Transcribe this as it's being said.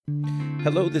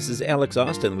Hello, this is Alex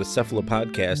Austin with Cephala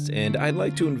Podcast, and I'd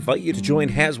like to invite you to join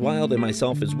Haswild and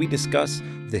myself as we discuss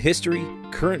the history,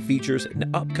 current features, and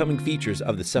upcoming features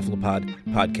of the Cephalopod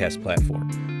podcast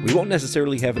platform. We won't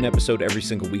necessarily have an episode every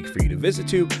single week for you to visit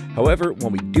to. However,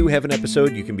 when we do have an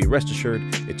episode, you can be rest assured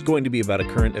it's going to be about a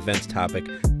current events topic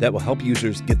that will help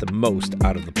users get the most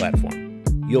out of the platform.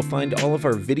 You'll find all of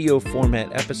our video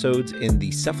format episodes in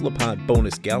the Cephalopod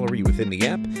bonus gallery within the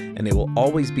app, and they will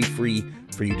always be free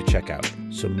for you to check out.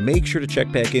 So make sure to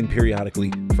check back in periodically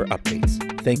for updates.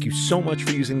 Thank you so much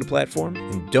for using the platform,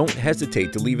 and don't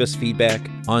hesitate to leave us feedback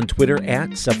on Twitter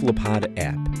at Cephalopod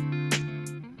app.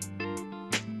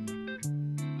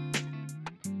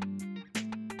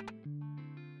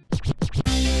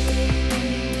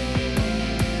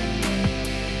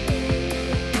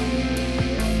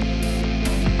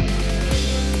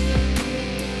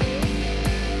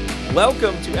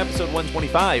 Welcome to episode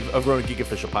 125 of Ronin Geek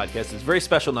Official Podcast. It's a very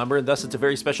special number, and thus it's a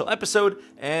very special episode,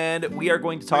 and we are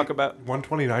going to talk about...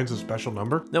 129 is a special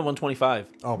number? No, 125.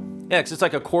 Oh. Yeah, because it's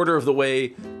like a quarter of the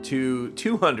way to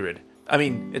 200. I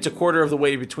mean, it's a quarter of the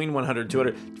way between 100 and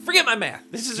 200. Forget my math.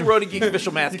 This is a Ronin Geek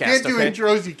Official Math Cast, You can't do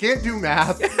intros, you can't do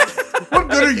math. What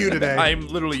good are you today? I'm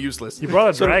literally useless. You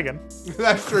brought a dragon.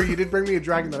 That's true, you did bring me a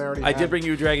dragon that I already had. I did bring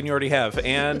you a dragon you already have,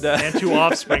 and And two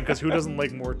offspring, because who doesn't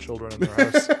like more children in their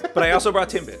house? but I also brought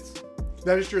Timbits.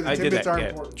 That is true, the tidbits are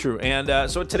important. True. And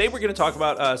so today we're going to talk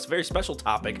about a very special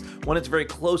topic, one that's very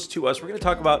close to us. We're going to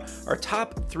talk about our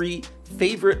top 3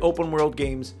 favorite open world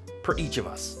games per each of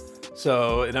us.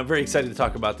 So, and I'm very excited to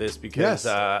talk about this because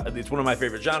it's one of my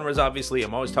favorite genres, obviously.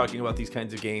 I'm always talking about these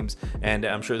kinds of games, and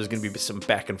I'm sure there's going to be some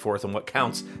back and forth on what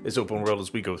counts as open world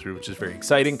as we go through, which is very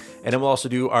exciting. And then we'll also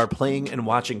do our playing and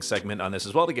watching segment on this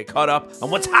as well to get caught up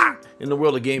on what's hot in the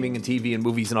world of gaming and TV and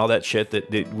movies and all that shit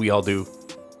that we all do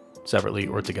separately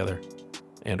or together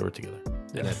or together.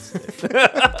 And that's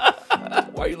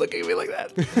why are you looking at me like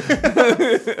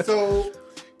that? So,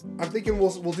 I'm thinking we'll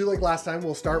do like last time.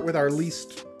 We'll start with our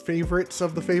least favorites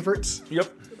of the favorites.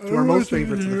 Yep. To our most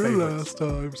favorites of the favorites. Last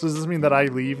time. So does this mean that I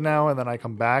leave now and then I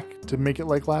come back to make it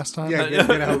like last time? Yeah, get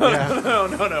out,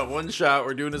 yeah. No. One shot.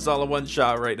 We're doing this all in one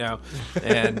shot right now.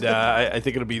 And I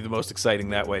think it'll be the most exciting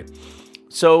that way.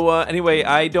 So anyway,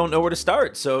 I don't know where to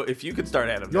start. So if you could start,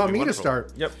 Adam. You want me to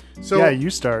start? Yep. So Yeah, you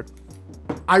start.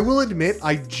 I will admit,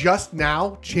 I just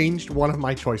now changed one of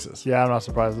my choices. Yeah, I'm not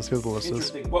surprised. Let's get the list.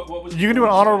 Interesting. What was You can do an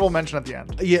honorable mention at the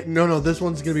end. Yeah, no, this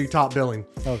one's going to be top billing.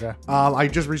 Okay. I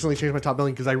just recently changed my top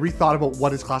billing because I rethought about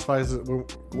what is classified as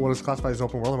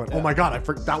open world. I went, oh my god,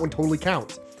 that one totally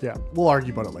counts. Yeah. We'll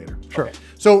argue about it later. Sure. Okay.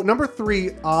 So number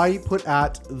 3, I put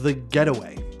at The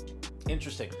Getaway.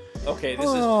 Interesting. Okay,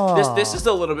 this is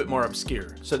a little bit more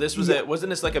obscure. So this was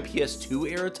wasn't this like a PS2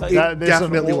 era type? This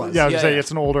definitely is was. Yeah, I was Yeah, saying yeah. it's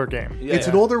an older game. Yeah, It's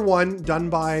an older one done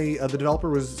by the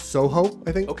developer was Soho,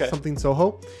 I think. Okay. Something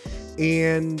Soho,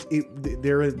 and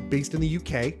they're based in the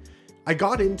UK. I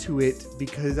got into it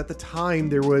because at the time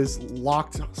there was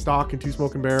Locked, Stock, and Two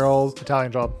Smoking Barrels,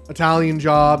 Italian Job. Italian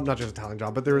Job, not just Italian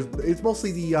Job, but it's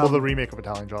mostly the Well, the remake of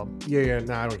Italian Job. I don't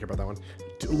care about that one.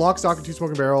 Lock, Stock, and Two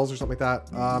Smoking Barrels or something like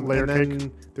that. Layer and then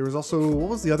Cake. there was also, what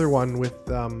was the other one with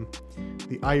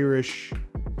the Irish,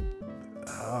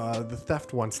 the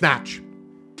theft one? Snatch.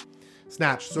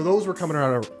 So those were coming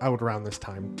out around this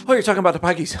time. Oh, you're talking about the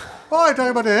Pikes. Oh, I'm talking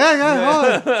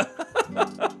about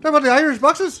talking about the Irish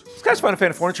boxes. This guy's fine a fan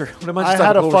of furniture. What am I just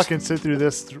had on to the fucking sit through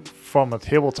this from a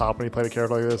tabletop when he played a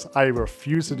character like this. I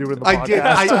refuse to do it in the I podcast.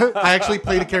 did. I actually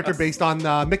played a character based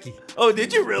on Mickey. Oh,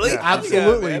 did you really? Yeah.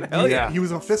 Absolutely. Yeah, man. Hell yeah. He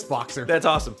was a fist boxer. That's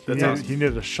awesome. That's awesome. He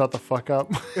needed to shut the fuck up.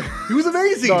 He was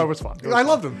amazing. No, it was fun. It was I fun.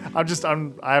 loved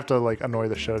him. I have to like annoy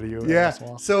the shit out of you. every Yeah. once in a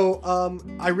while. So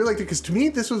I really liked it because to me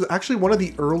this was actually one of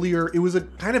the earlier. It was a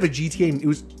kind of a GTA. It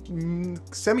was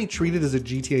semi-treated as a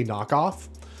GTA knockoff,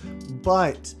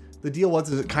 but the deal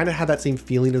was it kind of had that same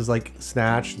feeling as like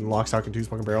Snatch and Lock, Stock, and Two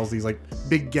Smoking Barrels. These like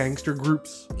big gangster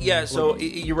groups. Yeah, so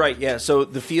you're right. Yeah, so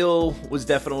the feel was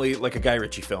definitely like a Guy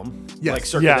Ritchie film, Yes. like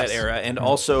circa Yes. that era, and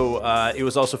also it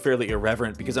was also fairly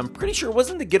irreverent because I'm pretty sure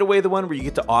wasn't The Getaway the one where you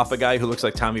get to off a guy who looks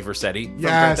like Tommy Vercetti from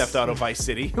Grand Yes. Theft Auto Vice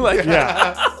City? Like,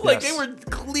 Yeah. like Yes. they were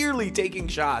clearly taking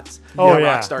shots. Oh, at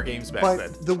yeah. Rockstar Games back But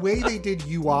then. the way they did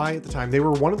UI at the time, they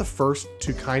were one of the first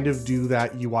to kind of do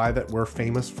that UI that we're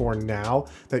famous for now.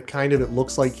 That kind of it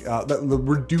looks like the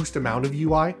reduced amount of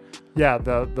UI. Yeah,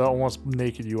 the almost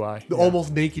naked UI. The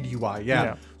almost naked UI, yeah.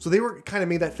 Yeah. So they were kind of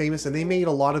made that famous, and they made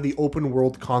a lot of the open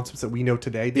world concepts that we know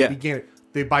today. They Yeah. began.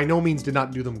 They by no means did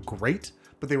not do them great,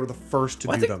 but they were the first to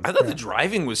do them. I thought the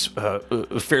driving was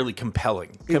fairly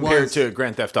compelling compared was. to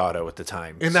Grand Theft Auto at the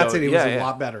time. And that's it. It was a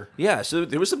lot better. Yeah, so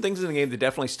there were some things in the game that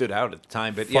definitely stood out at the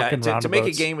time. But Fucking to make a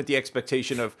roundabouts. game with the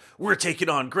expectation of we're taking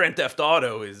on Grand Theft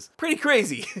Auto is pretty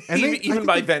crazy, And even, I even think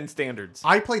by then standards.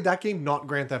 I played that game, not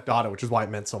Grand Theft Auto, which is why it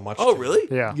meant so much. Oh, to me. really?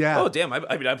 Yeah. Yeah. Oh, damn. I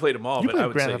mean, I played them all, You but I played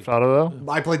would Grand say Theft Auto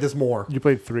though. I played this more. You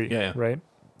played 3, Yeah. right?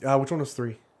 Which one was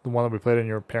 3? The one that we played in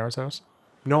your parents' house.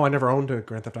 No, I never owned a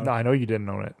Grand Theft Auto. No, I know you didn't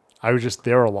own it. I was just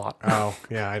there a lot. Oh,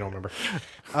 yeah, I don't remember.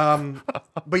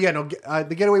 But yeah, no,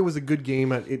 The Getaway was a good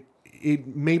game.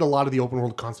 It made a lot of the open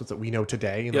world concepts that we know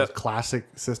today in those Yep. classic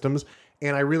systems.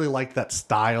 And I really liked that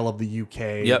style of the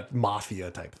UK Yep.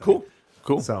 mafia type thing.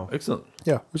 Cool. So- Excellent.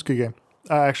 Yeah, it was a good game.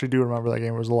 I actually do remember that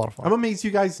game. It was a lot of fun. I'm amazed you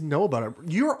guys know about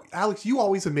it. Alex, you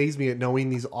always amaze me at knowing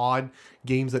these odd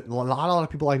games that not a lot of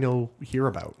people I know hear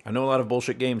about. I know a lot of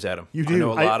bullshit games, Adam. You I do.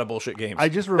 know a lot of bullshit games. I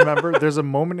just remember there's a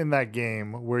moment in that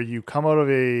game where you come out of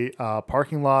a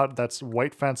parking lot that's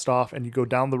white fenced off and you go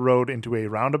down the road into a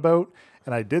roundabout.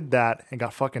 And I did that and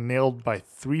got fucking nailed by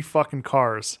 3 fucking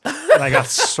cars. And I got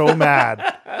so mad.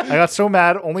 I got so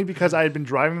mad only because I had been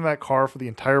driving that car for the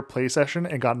entire play session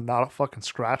and got not a fucking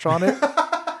scratch on it.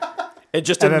 It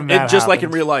just And then that like in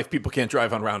happened. real life, people can't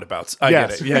drive on roundabouts. I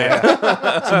Yes. get it.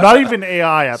 Yeah. So not even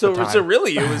AI at the So time.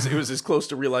 really, it was as close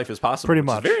to real life as possible. Pretty which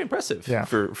is much. very impressive. Yeah.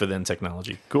 For then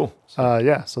technology. Cool.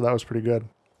 Yeah, so that was pretty good.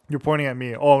 You're pointing at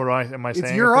me. Oh, right. Am I saying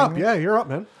It's you're anything? up. Yeah, you're up,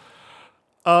 man.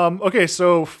 Okay,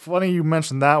 so funny you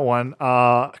mentioned that one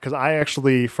because I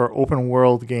actually, for open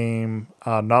world game,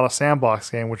 not a sandbox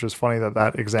game, which is funny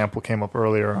that example came up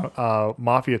earlier,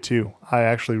 Mafia 2. I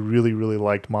actually really, really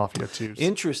liked Mafia 2.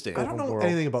 Interesting. I don't know world.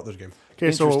 anything about this game.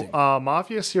 Okay, so Interesting.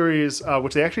 Mafia series,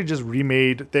 which they actually just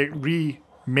remade, they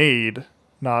remade,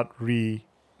 not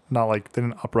like they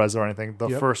didn't upres or anything, the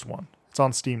Yep. first one. It's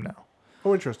on Steam now.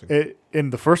 Oh, interesting.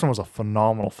 And the first one was a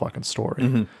phenomenal fucking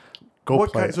story. Go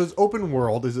What play kind? it. So it's open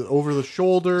world. Is it over the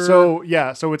shoulder? So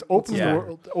it's open Yeah.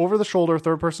 world, over the shoulder,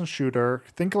 third person shooter.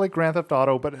 Think like Grand Theft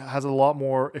Auto, but it has a lot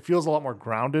more. It feels a lot more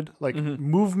grounded. Like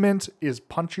movement is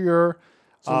punchier,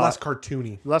 less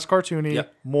cartoony. less cartoony,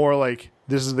 Yep. more like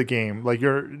this is the game. Like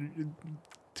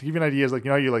to give you an idea, is like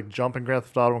you like jump in Grand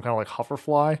Theft Auto and kind of like hover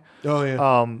fly. Oh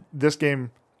yeah. This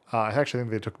game. I actually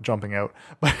think they took jumping out,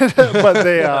 but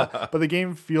but the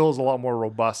game feels a lot more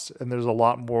robust and there's a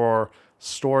lot more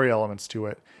story elements to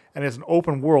it. And it's an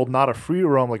open world, not a free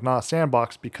roam, like not a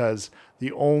sandbox, because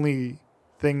the only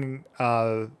thing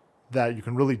that you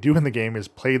can really do in the game is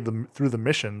play through the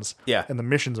missions. Yeah. And the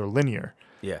missions are linear,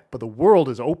 Yeah. but the world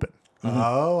is open.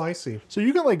 Oh, I see. So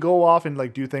you can like go off and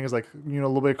like do things like a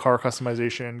little bit of car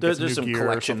customization. There's get some new gear,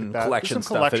 collection- stuff like that. collection There's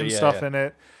some stuff in it, collection yeah, stuff yeah. in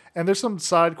it, and there's some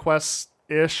side quests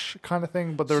ish kind of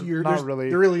thing, but they're not really.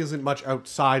 There really isn't much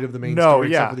outside of the main No,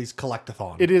 story yeah. except for these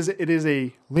collectathon. It is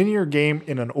a linear game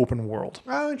in an open world.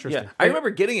 Oh, interesting. Yeah, I remember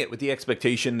getting it with the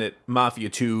expectation that Mafia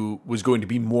 2 was going to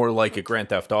be more like a Grand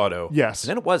Theft Auto. Yes. And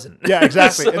then it wasn't. Yeah,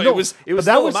 exactly. So And it was but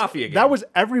still a Mafia game. That was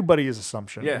everybody's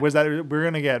assumption. Yeah. Was that we're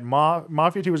gonna get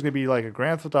Mafia 2 was gonna be like a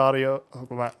Grand Theft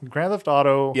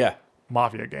Auto Yeah,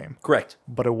 Mafia game. correct.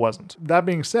 But it wasn't. That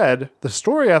being said, the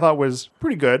story I thought was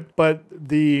pretty good, but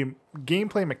the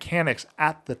gameplay mechanics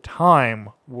at the time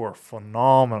were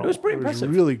phenomenal. It was pretty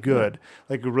impressive. Really good.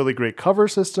 Like a really great cover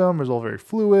system. It was all very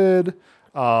fluid.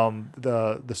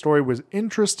 The story was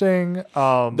interesting.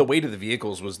 The weight of the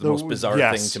vehicles was the most bizarre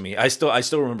yes. thing to me. I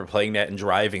still remember playing that and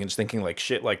driving and just thinking like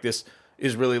shit, like this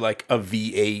is really like a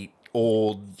V8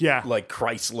 old Yeah. like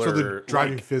Chrysler. So the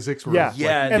driving like, physics were Yeah. like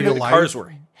yeah, And the real life. cars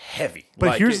were heavy. But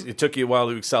Like, here's- it took you a while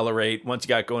to accelerate. Once you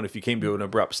got going, if you came to an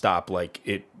abrupt stop, like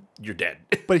you're dead.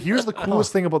 But here's the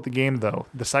coolest thing about the game, though,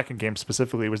 the second game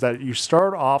specifically, was that you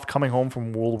start off coming home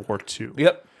from World War II.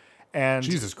 Yep. And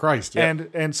Jesus Christ.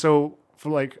 and so for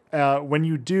like when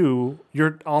you do,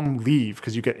 you're on leave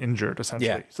because you get injured essentially.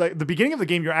 Yeah. So like the beginning of the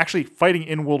game, you're actually fighting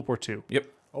in World War II. Yep.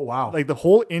 Oh wow. Like the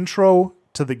whole intro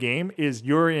to the game is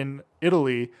you're in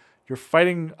Italy, you're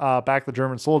fighting back the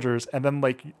German soldiers, and then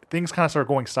like things kind of start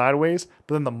going sideways,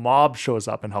 but then the mob shows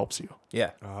up and helps you.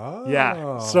 Yeah. oh.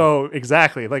 Yeah. So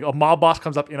exactly, like a mob boss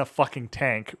comes up in a fucking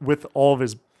tank with all of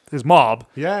his mob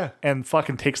Yeah. and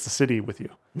fucking takes the city with you.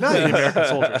 Nice. The American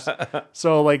soldiers.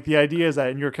 So like the idea is that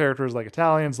in your character is like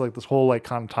Italians, like this whole like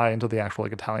kind of tie into the actual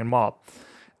like Italian mob.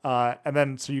 And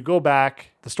then so you go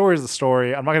back, the story is the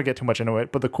story. I'm not gonna get too much into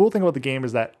it, but the cool thing about the game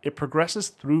is that it progresses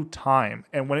through time.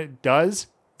 And when it does,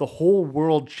 the whole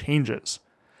world changes.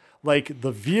 Like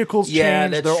the vehicles Yeah,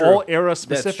 change, that's they're true. all era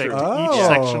specific true. to each Oh.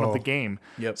 section of the game.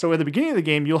 Yep. So at the beginning of the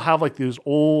game, you'll have like these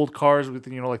old cars with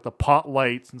like the pot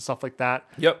lights and stuff like that.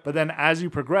 Yep. But then as you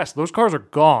progress, those cars are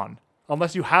gone.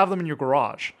 unless you have them in your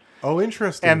garage. Oh,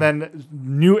 interesting. And then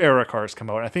new era cars come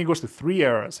out. I think it goes through 3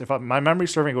 eras. If my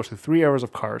memory's serving, it goes through 3 eras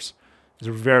of cars. It's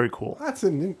very cool.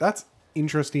 That's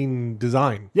interesting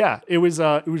design. Yeah, it was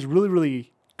really,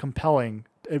 really compelling.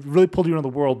 It really pulled you into the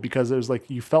world because it was like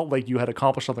you felt like you had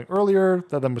accomplished something earlier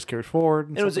that then was carried forward.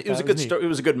 And it was a good neat. story. It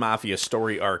was a good Mafia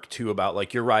story arc too, about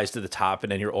like your rise to the top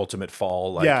and then your ultimate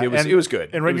fall. Like Yeah, it was good.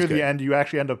 And right It was near good. the end, you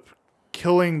actually end up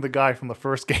killing the guy from the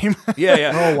first game.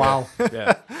 Yeah. Oh, wow.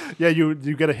 Yeah. Yeah, you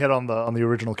get a hit on the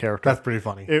original character. That's pretty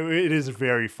funny. It is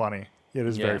very funny. It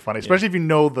is Yeah, very funny, especially if you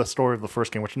know the story of the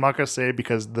first game, which I'm not going to say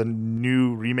because the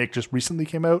new remake just recently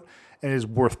came out and it is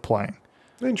worth playing.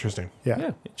 Interesting.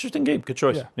 Yeah, interesting game. Good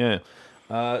choice. Yeah.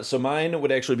 So mine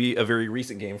would actually be a very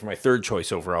recent game. For my third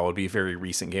choice overall would be a very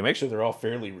recent game. Actually, they're all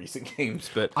fairly recent games,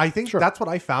 but I think that's what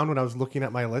I found when I was looking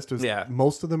at my list. Was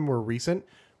most of them were recent,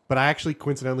 but I actually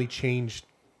coincidentally changed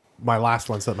my last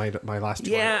one. So my last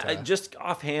two. just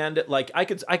offhand, like I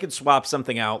could swap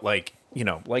something out, like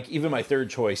like even my third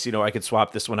choice, I could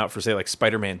swap this one out for say like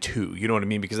Spider-Man 2. You know what I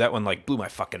mean? Because that one like blew my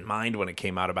fucking mind when it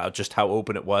came out about just how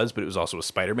open it was, but it was also a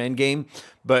Spider-Man game.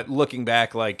 But looking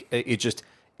back, like it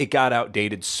got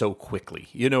outdated so quickly.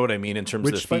 You know what I mean in terms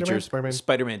of the features.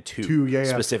 Spider-Man 2,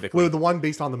 specifically. Well, the one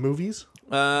based on the movies.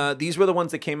 These were the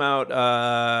ones that came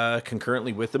out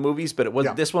concurrently with the movies, but it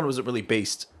wasn't. This one wasn't really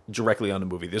based directly on the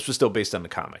movie. This was still based on the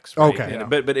comics. Right? Okay,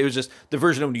 but it was just the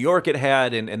version of New York it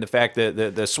had, and the fact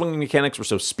that the swinging mechanics were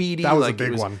so speedy. That was a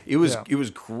big one. It was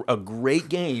a great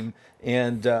game.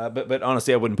 And but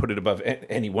honestly, I wouldn't put it above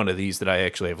any one of these that I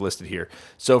actually have listed here.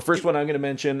 So first one I'm going to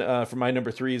mention for my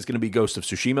number 3 is going to be Ghost of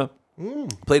Tsushima.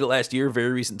 Played it last year,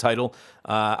 very recent title.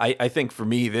 I think for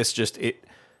me this just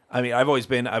I mean, I've always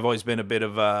been a bit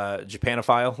of a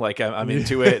Japanophile. Like I'm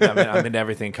into it. I'm into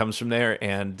everything that comes from there,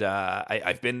 and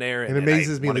I've been there. And it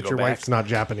amazes me that your wife's not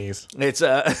Japanese. It's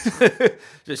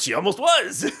she almost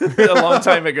was a long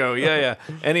time ago. Yeah.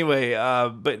 Anyway,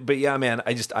 but yeah, man,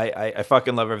 I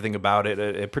fucking love everything about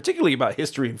it, particularly about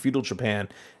history and feudal Japan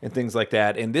and things like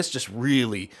that. And this just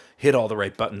really hit all the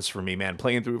right buttons for me, man.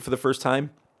 Playing through it for the first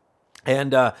time,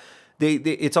 and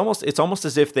it's almost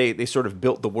as if they sort of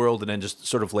built the world and then just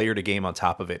sort of layered a game on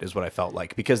top of it, is what I felt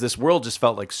like, because this world just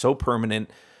felt like so permanent,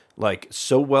 like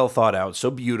so well thought out, so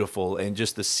beautiful, and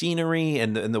just the scenery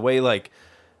and the way, like,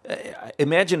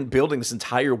 imagine building this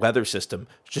entire weather system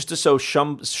just to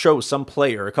show some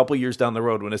player a couple years down the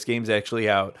road when this game's actually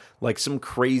out, like some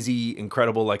crazy,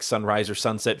 incredible, like sunrise or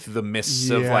sunset through the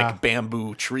mists of like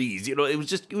bamboo trees. It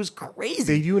was crazy.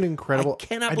 They do an incredible. I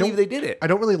cannot believe they did it. I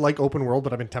don't really like open world,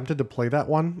 but I've been tempted to play that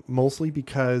one mostly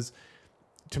because,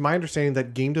 to my understanding,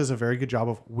 that game does a very good job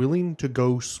of willing to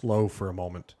go slow for a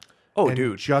moment. Oh,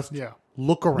 dude, just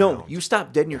look around. No, you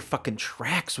stop dead in your fucking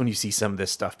tracks when you see some of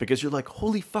this stuff, because you're like,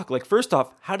 holy fuck. Like, first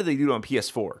off, how did they do it on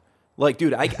PS4? Like,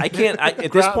 dude, I can't.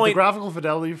 At this point, the graphical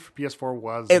fidelity for PS4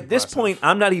 was at this point,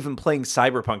 I'm not even playing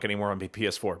Cyberpunk anymore on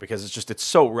PS4 because it's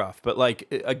so rough. But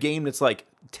like a game that's like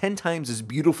 10 times as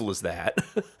beautiful as that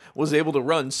was able to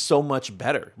run so much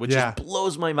better, which just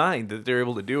blows my mind that they're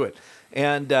able to do it.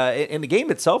 And the game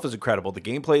itself is incredible. The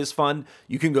gameplay is fun.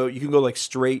 You can go like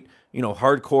straight,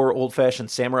 hardcore, old-fashioned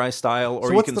samurai style, or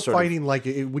so what's you can the fighting like?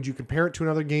 Would you compare it to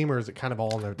another game, or is it kind of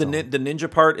all in there? The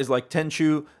ninja part is like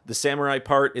Tenchu. The samurai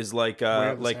part is like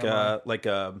Onimusha,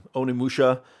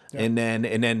 and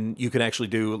then you can actually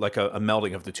do like a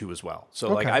melding of the two as well. So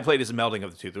like I played as a melding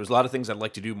of the two. There was a lot of things I'd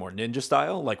like to do more ninja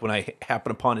style. Like when I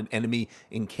happen upon an enemy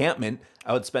encampment,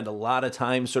 I would spend a lot of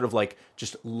time sort of like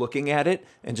just looking at it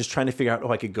and just trying to figure out,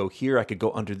 I could go here, I could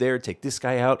go under there, take this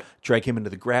guy out, drag him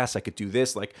into the grass, I could do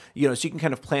this. Like, so you can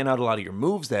kind of plan out a lot of your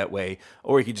moves that way,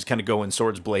 or you can just kind of go in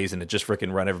swords blazing and just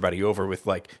freaking run everybody over with,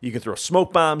 like, you can throw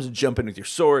smoke bombs and jump in with your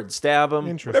sword and stab them,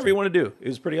 whatever you want to do. It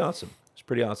was pretty awesome.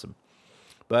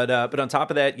 But on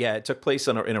top of that, it took place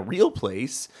in a real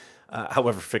place,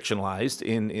 however fictionalized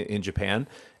in Japan,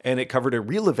 and it covered a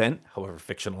real event, however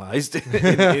fictionalized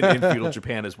in feudal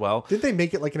Japan as well. Did they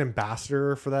make it like an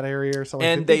ambassador for that area or something?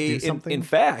 And Did they do something? In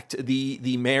fact,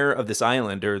 the mayor of this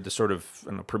island, or the sort of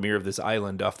premier of this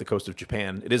island off the coast of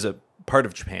Japan, it is a part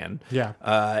of Japan,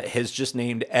 has just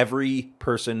named every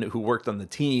person who worked on the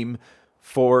team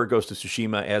for Ghost of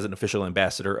Tsushima as an official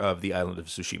ambassador of the island of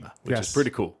Tsushima, which is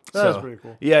pretty cool. That's pretty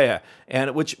cool. Yeah.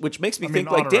 And which makes me think,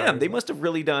 like, damn, they must have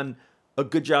really done a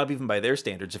good job even by their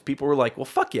standards. If people were like, well,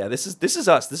 fuck yeah, this is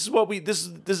us. This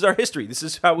is our history. This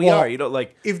is how we are.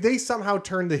 Like, if they somehow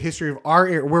turn the history of our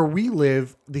area, where we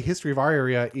live, the history of our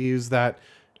area is that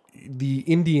the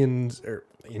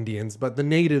but the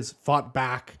natives fought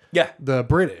back the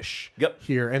British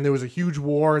here, and there was a huge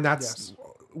war, and that's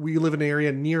we live in an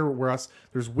area near where us.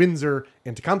 There's Windsor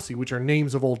and Tecumseh, which are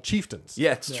names of old chieftains.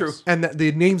 Yeah, it's true. And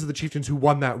the names of the chieftains who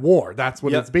won that war. That's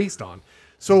what Yep. it's based on.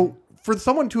 So for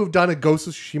someone to have done a Ghost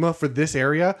of Tsushima for this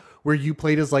area where you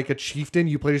played as like a chieftain,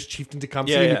 you played as Chieftain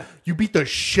Tecumseh, Yeah, and yeah. you beat the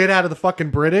shit out of the fucking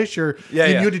British, or Yeah,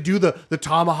 and yeah. you had to do the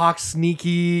tomahawk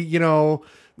sneaky, But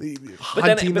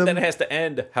hunting then them. it has to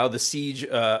end how the siege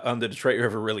on the Detroit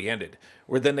River really ended,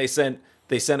 where then they sent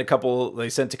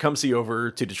Tecumseh over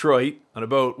to Detroit on a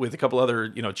boat with a couple other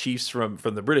chiefs from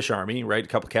the British Army, right? A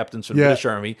couple captains from the Yeah. British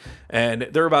Army, and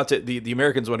they're about to the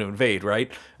Americans want to invade, right?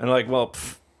 And they're like, well,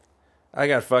 I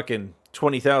got fucking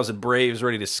 20,000 braves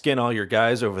ready to skin all your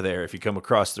guys over there if you come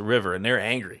across the river, and they're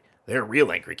angry. They're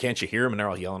real angry. Can't you hear them? And they're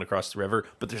all yelling across the river.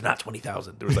 But there's not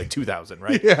 20,000. There was like 2,000,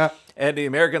 right? Yeah. And the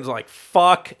Americans are like,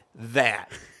 fuck that.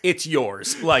 It's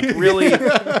yours. Like, really,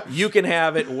 you can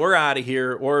have it. We're out of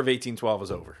here. War of 1812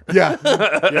 is over. Yeah.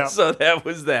 Yeah. So that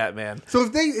was that, man. So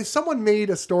if someone made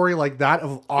a story like that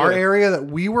of our Yeah. area that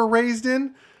we were raised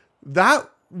in, that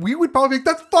we would probably think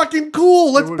that's fucking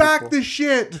cool. Let's would be back cool. this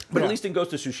shit. But Yeah. at least in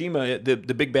Ghost of Tsushima,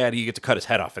 the big baddie, you get to cut his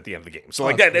head off at the end of the game. So,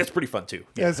 like, that's pretty fun, too.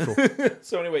 Yeah, that's cool.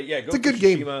 So, anyway, yeah, Ghost a good of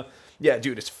game. Tsushima. Yeah,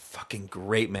 dude, it's fucking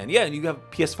great, man. Yeah, and you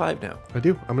have PS5 now. I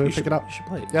do. I'm gonna You pick should, it up. You should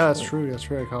play it. Yeah, that's true. That's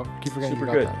true. I keep forgetting Super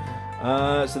you got good.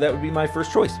 that. So that would be my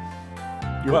first choice.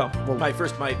 Well,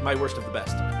 My worst of the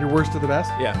best. your worst of the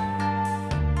best. Yeah.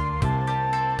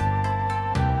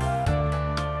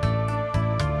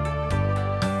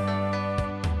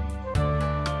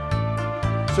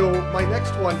 So my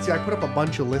next one, see, I put up a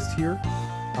bunch of lists here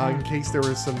in case there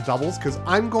was some doubles, because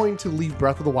I'm going to leave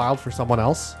Breath of the Wild for someone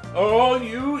else. Oh,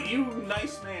 you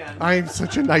nice man. I'm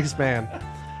such a nice man.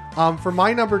 For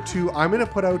my number 2, I'm going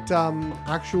to put out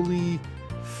actually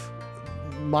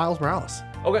Miles Morales.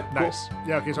 Okay, cool. Nice.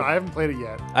 Yeah. Okay. So I haven't played it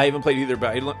yet. I haven't played either,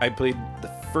 but I played the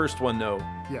first one, though.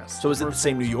 Yes. So is it the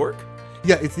same New York?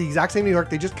 Yeah, it's the exact same New York.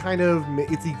 They just kind of,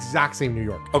 it's the exact same New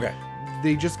York. Okay.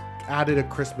 They just added a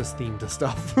Christmas theme to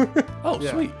stuff. Oh,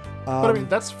 Yeah. sweet. But I mean,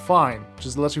 that's fine.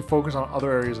 Just lets you focus on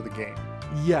other areas of the game.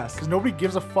 Yes. Because nobody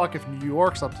gives a fuck if New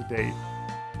York's up to date.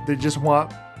 They just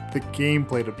want the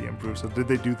gameplay to be improved. So did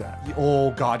they do that?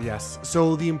 Oh god, yes.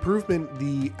 So the improvement,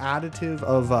 the additive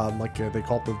of they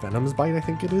call it the Venom's Bite, I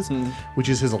think it is, which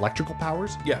is his electrical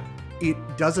powers. Yeah. It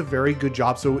does a very good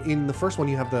job. So in the first one,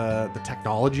 you have the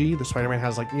technology. The Spider-Man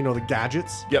has the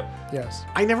gadgets. Yep. Yes.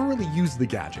 I never really used the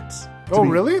gadgets. Oh,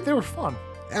 really? They were fun.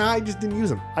 I just didn't use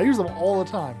them. I use them all the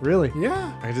time. Really?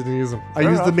 Yeah. I just didn't use them. I Fair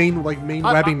used the enough. main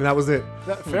I- webbing, and that was it.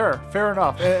 Fair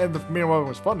enough. And the main one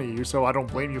was fun to use, so I don't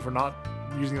blame you for not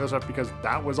using the other stuff because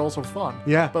that was also fun.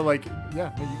 Yeah. But no, you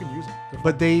can use it.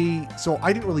 But so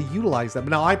I didn't really utilize them.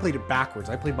 But now I played it backwards.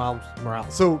 I played Miles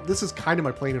Morales. So this is kind of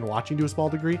my playing and watching to a small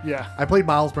degree. Yeah. I played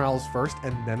Miles Morales first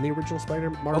and then the original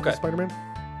Marvel Okay. Spider-Man.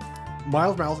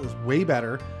 Miles Morales is way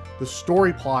better. The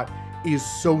story plot is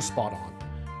so spot on.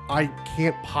 I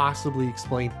can't possibly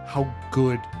explain how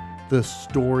good the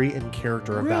story and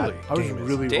character of that Really? I was game is.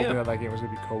 really Damn. hoping that game was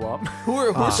going to be co-op. Who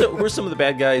are some of the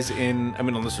bad guys in? I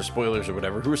mean, unless they're spoilers or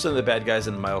whatever. Who are some of the bad guys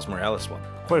in the Miles Morales one?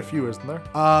 Quite a few, isn't there?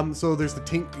 So there's the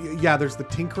there's the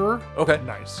Tinkerer. Okay.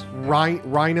 Nice.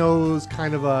 Rhino's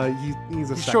kind of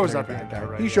he's a He shows secondary up in bad it, guy. though,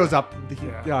 right? He Yeah. shows up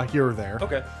Yeah. here or there.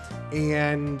 Okay.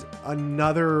 And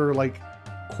another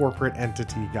corporate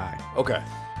entity guy. Okay.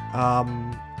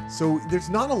 So there's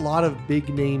not a lot of big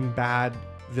name bad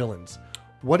villains.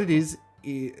 What it is,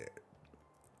 I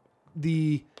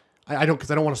don't,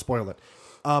 because I don't want to spoil it.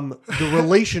 The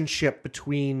relationship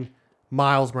between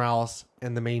Miles Morales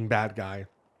and the main bad guy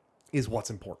is what's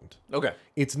important. Okay.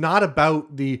 It's not about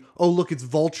it's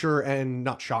Vulture and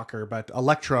not Shocker, but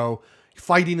Electro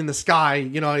fighting in the sky.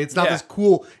 It's not Yeah. this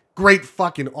cool, great,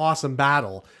 fucking awesome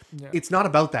battle. Yeah. It's not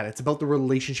about that. It's about the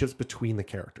relationships between the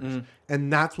characters.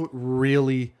 And that's what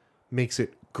really makes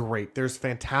it great. There's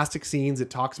fantastic scenes. It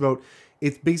talks about,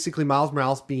 it's basically Miles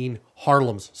Morales being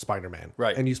Harlem's Spider-Man.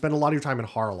 Right. And you spend a lot of your time in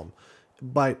Harlem.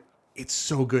 But it's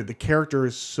so good. The character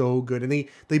is so good. And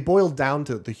they boiled down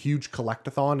to the huge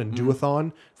collectathon and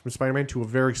do-a-thon from Spider-Man to a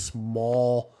very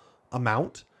small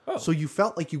amount. Oh. So you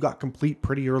felt like you got complete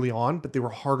pretty early on, but they were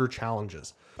harder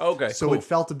challenges. Okay. So cool. it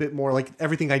felt a bit more like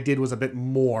everything I did was a bit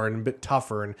more and a bit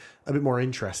tougher and a bit more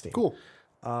interesting. Cool.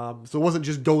 So it wasn't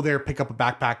just go there, pick up a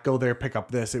backpack, go there, pick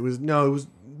up this. It was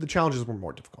the challenges were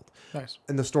more difficult. Nice.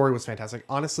 And the story was fantastic.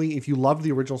 Honestly, if you loved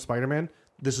the original Spider-Man,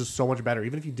 this is so much better.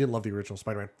 Even if you didn't love the original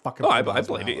Spider-Man, fucking. Oh, I Miles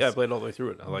played it. Morales. Yeah, I played all the way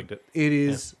through it. I liked it. It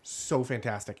is so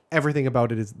fantastic. Everything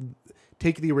about it is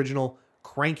take the original,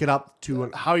 crank it up to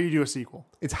How you do a sequel.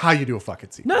 it's how you do a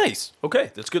fucking sequel. Nice.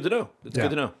 Okay, that's good to know. That's Yeah. good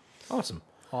to know. Awesome.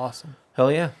 Awesome.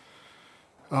 Hell yeah.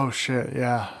 Oh shit!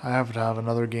 Yeah, I have to have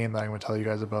another game that I'm going to tell you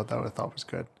guys about that I thought was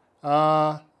good.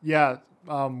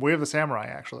 Way of the Samurai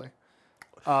actually.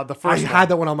 The first I had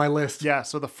that one on my list. Yeah,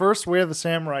 so the first Way of the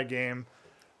Samurai game,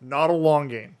 not a long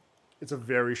game. It's a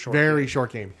very short. Very game.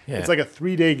 short game. Yeah. It's like a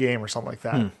 3-day game or something like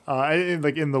that.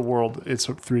 Like in the world, it's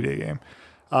a 3-day game.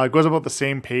 It goes about the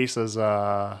same pace as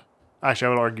actually I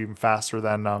would argue even faster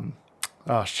than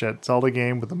Zelda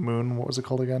game with the moon. What was it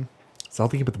called again?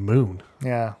 Zelda game with the moon.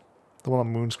 Yeah, the one the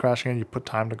moon's crashing and you put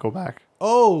time to go back.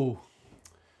 Oh,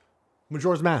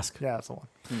 Majora's Mask. Yeah, that's the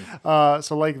one.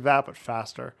 So like that, but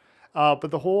faster.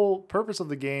 But the whole purpose of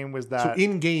the game was that So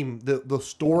in game, the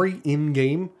story in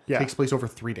game Yeah. takes place over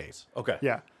 3 days. Okay.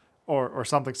 yeah, or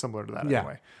something similar to that Yeah.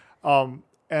 anyway.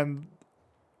 And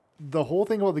the whole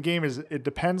thing about the game is it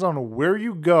depends on where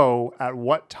you go at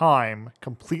what time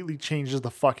completely changes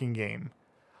the fucking game.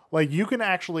 Like you can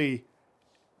actually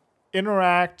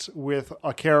interact with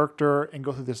a character and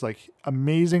go through this like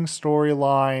amazing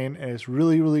storyline and it's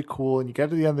really, really cool. And you get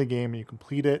to the end of the game and you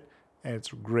complete it and it's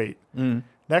great.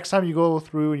 Next time you go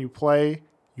through and you play,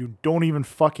 you don't even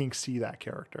fucking see that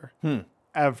character.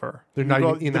 Ever. They're You not go-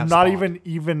 even in they're that not spot.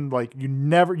 even like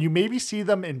you maybe see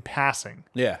them in passing.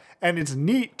 Yeah. And it's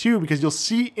neat too because you'll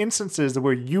see instances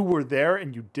where you were there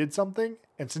and you did something,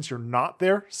 and since you're not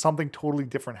there, something totally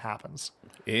different happens.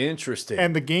 Interesting.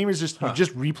 And the game is just you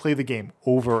just replay the game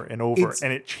over and over, It's-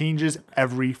 and it changes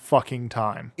every fucking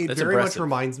time. It That's very much impressive.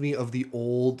 reminds me of the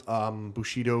old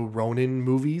Bushido Ronin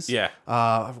movies. Yeah.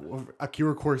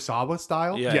 Akira Kurosawa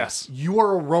style. Yeah. Yes. You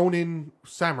are a Ronin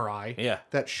samurai Yeah.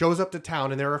 that shows up to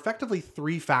town, and there are effectively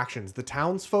 3 factions: the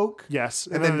townsfolk, Yes.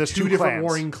 and then there's 2 different clans.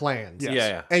 warring clans. Yes.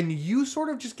 Yeah. And you sort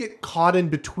of just get caught in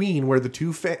between where the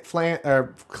two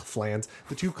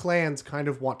the two clans kind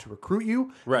of want to recruit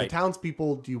you. Right. The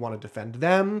townspeople, do you want to defend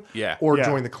them? Yeah. Or Yeah.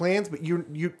 join the clans? But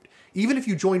you even if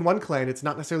you join one clan, it's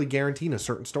not necessarily guaranteeing a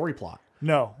certain story plot.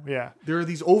 No, yeah. There are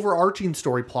these overarching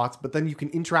story plots, but then you can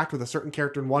interact with a certain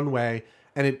character in one way,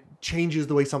 and it changes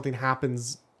the way something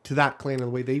happens to that clan and the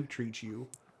way they treat you.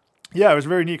 Yeah, it was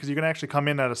very neat because you can actually come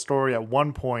in at a story at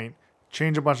one point,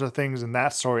 change a bunch of things in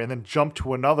that story, and then jump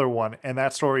to another one. And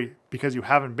that story, because you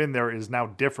haven't been there, is now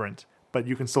different. But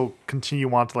you can still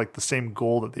continue on to like the same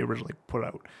goal that they originally put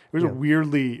out. It was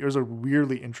a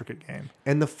weirdly intricate game.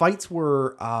 And the fights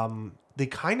were, they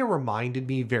kind of reminded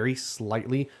me very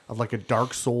slightly of like a Dark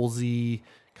Soulsy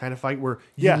kind of fight where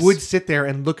you Yes. would sit there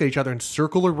and look at each other and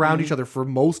circle around each other for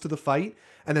most of the fight,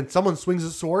 and then someone swings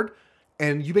a sword,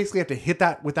 and you basically have to hit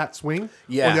that with that swing,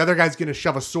 Yeah. or the other guy's going to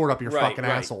shove a sword up your Right, fucking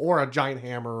right. asshole, or a giant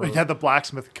hammer. Or, Yeah, the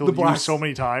blacksmith killed you so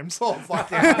many times. Oh,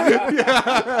 fuck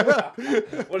yeah.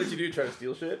 What did you do? Try to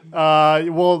steal shit?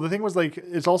 Well, the thing was like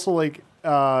it's also like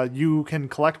you can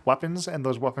collect weapons, and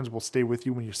those weapons will stay with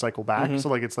you when you cycle back. So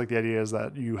like it's like the idea is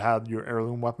that you had your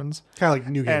heirloom weapons. Kind of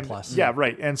like New Game And, Plus. Yeah,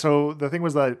 right. And so the thing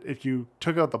was that if you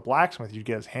took out the blacksmith, you'd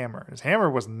get his hammer. His hammer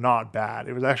was not bad.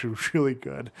 It was actually really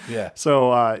good. Yeah.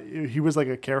 So he was like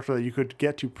a character that you could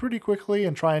get to pretty quickly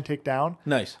and try and take down.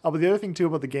 Nice. But the other thing too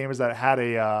about the game is that it had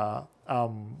a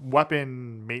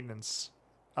weapon maintenance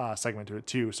segment to it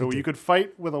too. So you could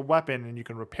fight with a weapon and you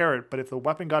can repair it, but if the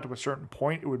weapon got to a certain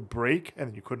point, it would break and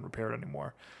then you couldn't repair it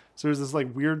anymore. So there's this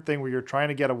like weird thing where you're trying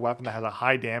to get a weapon that has a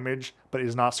high damage, but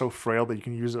is not so frail that you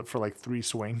can use it for like 3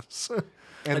 swings.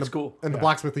 And That's the, cool. And the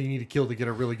blacksmith that you need to kill to get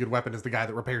a really good weapon is the guy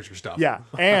that repairs your stuff. Yeah,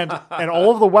 and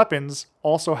all of the weapons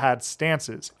also had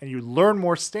stances, and you learn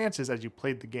more stances as you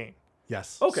played the game.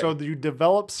 Yes. Okay. So that you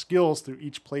develop skills through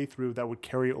each playthrough that would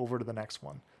carry over to the next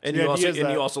one. So And the you idea also is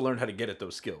that- you also learned how to get at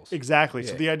those skills. Exactly.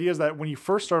 So Yeah. the idea is that when you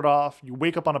first start off, you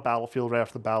wake up on a battlefield right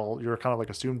after the battle. You're kind of like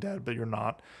assumed dead, but you're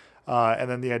not. And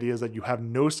then the idea is that you have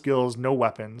no skills, no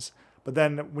weapons. But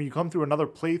then when you come through another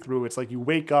playthrough, it's like you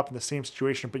wake up in the same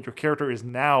situation, but your character is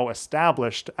now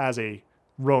established as a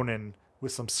Ronin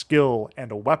with some skill and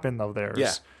a weapon of theirs.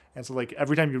 Yeah. And so like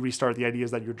every time you restart, the idea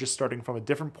is that you're just starting from a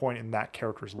different point in that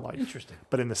character's life. Interesting.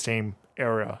 But in the same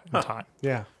area in time.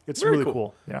 Yeah. It's Very really cool.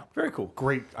 cool. Yeah. Very cool.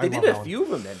 Great. I They love did that a one. few of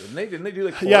them then, didn't they? Didn't they do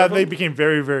like 4 Yeah, of they them? became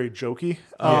very, very jokey.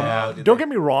 did Don't they? get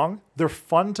me wrong; they're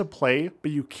fun to play,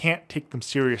 but you can't take them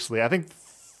seriously. I think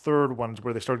third one's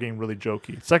where they started getting really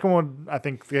jokey. Second one, I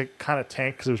think they kind of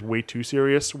tanked because it was way too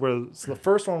serious. Whereas the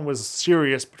first one was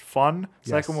serious but fun.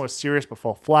 Second Yes. one was serious but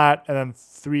fell flat, and then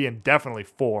 3 and definitely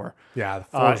 4. Yeah. The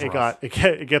four's rough.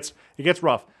 It gets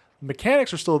rough.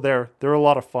 Mechanics are still there. They're a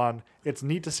lot of fun. It's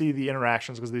neat to see the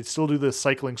interactions because they still do the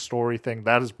cycling story thing.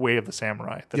 That is Way of the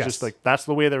Samurai. That's Yes. just like that's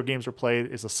the way their games are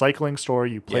played. It's a cycling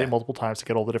story. You play Yeah. it multiple times to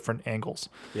get all the different angles.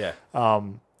 Yeah.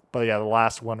 But yeah, the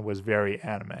last one was very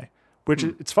anime, which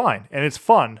it's fine and it's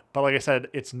fun. But like I said,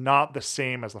 it's not the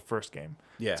same as the first game.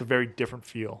 Yeah. It's a very different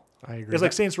feel. I agree. It's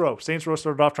like Saints Row. Saints Row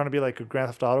started off trying to be like a Grand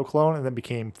Theft Auto clone and then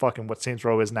became fucking what Saints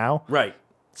Row is now. Right.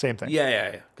 Same thing.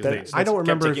 Yeah. Because I don't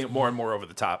remember taking it more and more over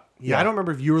the top. Yeah, I don't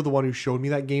remember if you were the one who showed me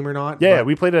that game or not. Yeah, but-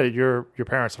 we played it at your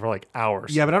parents for like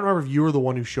hours. Yeah, but I don't remember if you were the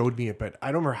one who showed me it, but I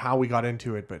don't remember how we got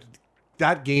into it, but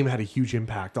that game had a huge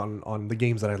impact on the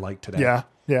games that I like today.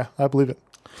 Yeah, I believe it.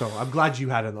 So I'm glad you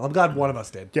had it. I'm glad one of us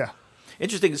did. Yeah.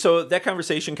 Interesting. So that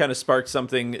conversation kind of sparked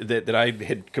something that I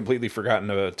had completely forgotten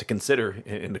to consider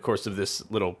in the course of this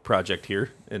little project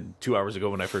here. And 2 hours ago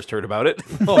when I first heard about it.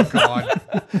 Oh, God.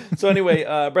 So anyway,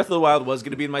 Breath of the Wild was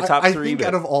going to be in my top I three. think but-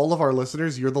 out of all of our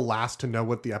listeners, you're the last to know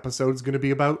what the episode's going to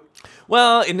be about.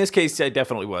 Well, in this case, I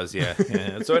definitely was. Yeah.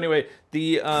 So anyway,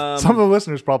 the Some of the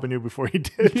listeners probably knew before he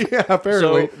did. Yeah,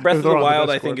 apparently. so Breath of the They're on the Wild,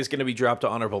 I Discord. think, is going to be dropped to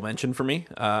honorable mention for me.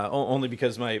 Only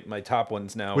because my top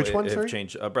ones now Which one, have sorry?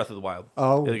 changed. Breath of the Wild.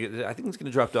 Oh. I think it's going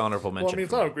to drop to honorable mention. Well, I mean,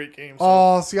 it's for me. not a great game. So.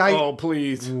 Oh, see, Oh,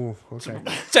 please. Ooh, okay.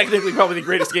 Technically, probably the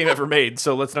greatest game ever made.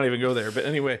 So let's not even go there. But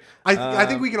anyway, I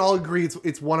think we can all agree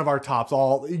it's one of our tops.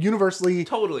 All universally,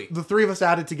 Totally. The three of us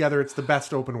added together, it's the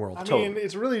best open world. I totally. mean,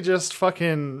 it's really just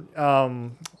fucking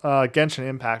Genshin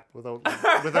Impact without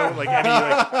like any.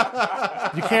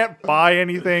 Like, you can't buy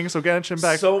anything, so Genshin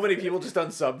Impact. so many people just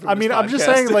unsub. From I this mean, I'm just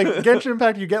podcast. saying, like Genshin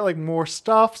Impact, you get like more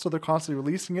stuff, so they're constantly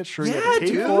releasing it. Sure, you have to pay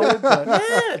dude. for it, but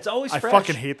yeah, it's always I fresh.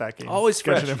 fucking hate that game. Always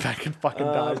fresh. Genshin Impact can fucking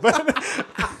die.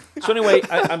 But So anyway,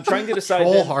 I'm trying to decide.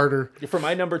 Troll then, harder. For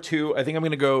my number two, I think I'm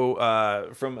going to go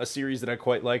from a series that I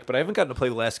quite like, but I haven't gotten to play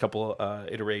the last couple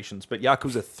iterations. But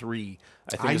Yakuza 3,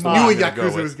 I think I is knew the one a I'm gonna go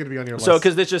Yakuza with. was going to be on your list. So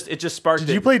because it just sparked.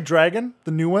 did you play Dragon,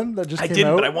 the new one that just I came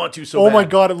didn't, out? but I want to so Oh my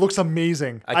bad. god, it looks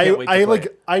amazing. I can't wait to play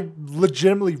it. I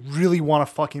legitimately really want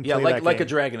to fucking Yeah, play like that like game. a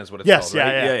dragon is what it's Yes, called.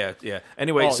 Right? yeah. yeah.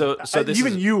 Anyway, Oh, so this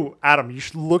even is, you, Adam, you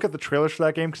should look at the trailers for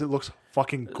that game because it looks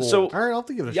fucking gold. So- all right, I'll have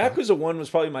to give it a shot. Yakuza 1 was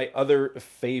probably my other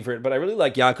favorite, but I really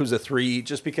like Yakuza 3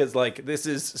 just because, like,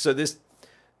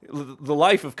 the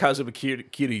life of Kazuma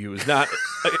Kiryu is not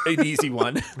an easy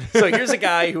one. So here's a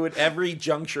guy who at every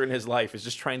juncture in his life is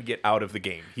just trying to get out of the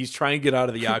game. He's trying to get out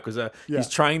of the Yakuza. Yeah. He's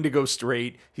trying to go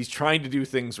straight. He's trying to do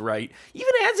things right. Even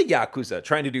as a Yakuza,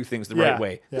 trying to do things the Yeah, right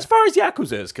way. yeah. As far as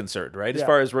Yakuza is concerned, right? As Yeah.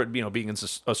 far as, being in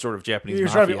a sort of Japanese You're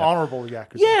mafia. trying to be honorable,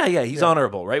 Yakuza. Yeah, he's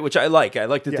honorable, right? Which I like. I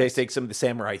like that they Yes. take some of the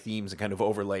samurai themes and kind of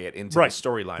overlay it into Right. the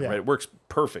storyline, Yeah. right? It works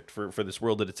perfect for this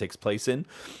world that it takes place in.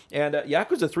 And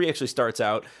Yakuza 3 actually starts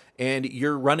out, and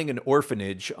you're running an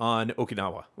orphanage on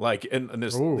Okinawa, like in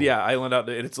this island out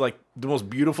there. And it's like the most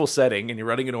beautiful setting, and you're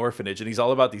running an orphanage, and he's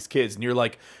all about these kids, and you're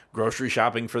like grocery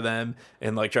shopping for them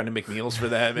and like trying to make meals for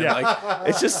them, and Yeah. like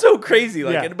it's just so crazy.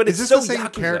 Like, Yeah. but Is it's this so the same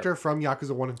Yakuza. character from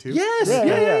Yakuza 1 and 2? Yes,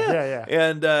 Yeah.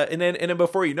 And then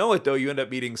before you know it, though, you end up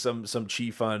meeting some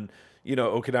chief on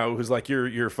Okinawa who's like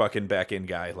you're a fucking back end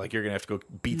guy. Like you're gonna have to go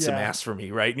beat some Yeah. ass for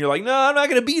me, right? And you're like, no, I'm not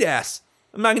gonna beat ass.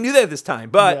 I'm not gonna do that this time.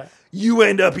 But Yeah. you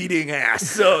end up eating ass.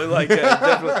 So like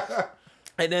definitely.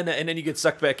 And then you get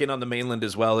sucked back in on the mainland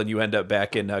as well, and you end up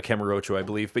back in Kamurocho, I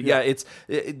believe. But yeah,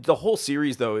 the whole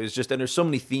series though is just, and there's so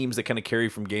many themes that kind of carry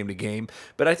from game to game.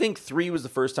 But I think 3 was the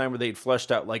first time where they'd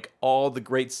fleshed out like all the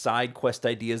great side quest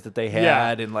ideas that they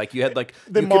had, and like you had like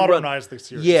They you could run- modernized the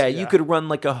series. Yeah, you could run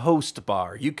like a host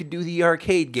bar. You could do the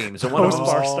arcade games, and Host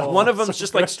bar stuff. one of them's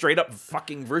just like straight up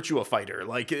fucking Virtua Fighter.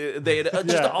 Like they had just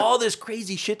Yeah. all this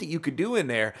crazy shit that you could do in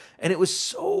there, and it was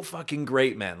so fucking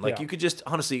great, man. Like Yeah. you could just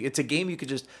honestly, it's a game you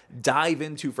could just dive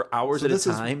into for hours So at this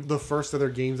a time. is the first of their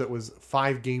games that was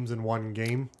 5 games in one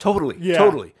game. Totally.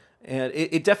 Yeah. And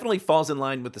it definitely falls in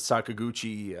line with the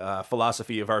Sakaguchi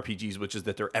philosophy of RPGs, which is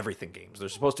that they're everything games. They're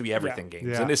supposed to be everything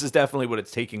games, Yeah. and this is definitely what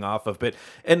it's taking off of.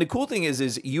 And the cool thing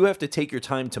is you have to take your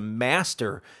time to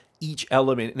master each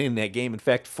element in that game. In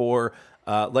fact, for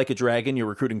Like a Dragon, you're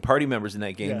recruiting party members in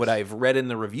that game. Yes. What I've read in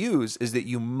the reviews is that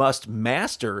you must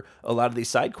master a lot of these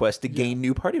side quests to gain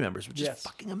new party members, which is Yes.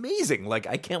 fucking amazing. Like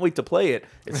I can't wait to play it.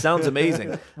 It sounds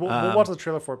amazing. We'll watch the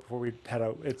trailer for it before we head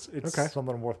out. It's Okay.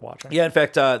 something worth watching. Yeah, in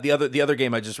fact, the other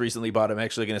game I just recently bought, I'm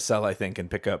actually going to sell, I think, and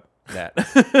pick up that.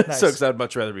 So, because I'd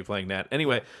much rather be playing that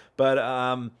anyway. But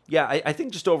yeah, I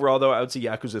think just overall though, I would say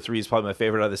Yakuza 3 is probably my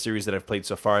favorite out of the series that I've played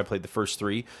so far. I played the first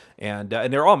 3, and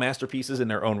they're all masterpieces in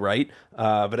their own right.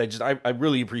 But I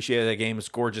really appreciate that game. It's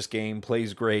a gorgeous game,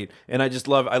 plays great, and I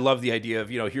love the idea of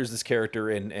here's this character,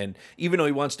 and even though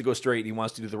he wants to go straight, and he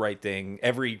wants to do the right thing.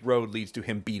 Every road leads to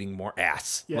him beating more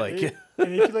ass. Yeah, like. and if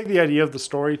you like the idea of the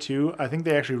story too, I think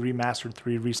they actually remastered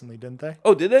 3 recently, didn't they?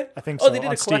 Oh, did they? I think Oh, so. they did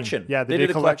on a collection. Steam. Yeah, they did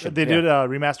a collection. They Yeah. did a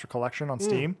remaster collection on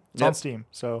Steam. It's Yep. on Steam,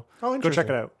 so Oh, go check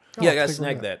interesting. it out. Yeah, I gotta take a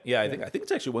snag look that. Yeah, I think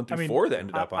it's actually 1 through I mean, 4 that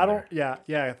ended up on I don't. there.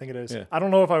 Yeah, I think it is. Yeah. I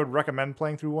don't know if I would recommend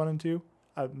playing through 1 and 2.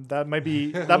 That might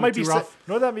be too rough.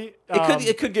 No, that be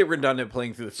It could get redundant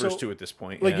playing through the first so, 2 at this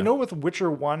point. like yeah. you know with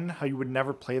Witcher 1 how you would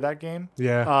never play that game.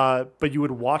 Yeah. But you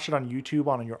would watch it on YouTube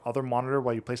on your other monitor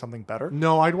while you play something better.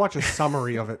 No, I'd watch a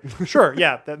summary of it. Sure.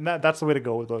 Yeah. That's the way to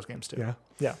go with those games too. Yeah.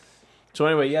 Yeah. So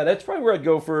anyway, yeah, that's probably where I'd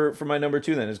go for my number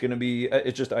 2. Then is going to be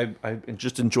it's just I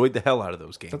just enjoyed the hell out of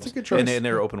those games. That's a good choice. And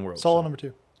they're open world. Solid number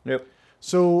 2. Yep.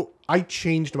 So I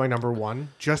changed my number 1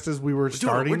 just as we were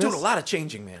starting. We're doing this. a lot of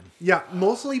changing, man. Yeah,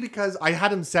 mostly because I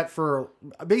had them set for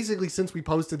basically since we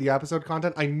posted the episode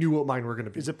content, I knew what mine were going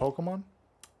to be. Is it Pokemon?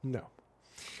 No.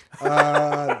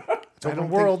 It's open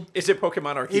world. Is it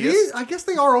Pokemon Arceus? It is. I guess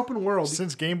they are open world.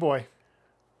 Since Game Boy.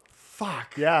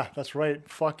 Fuck. Yeah, that's right.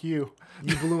 Fuck you.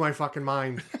 You blew my fucking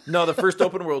mind. No, the first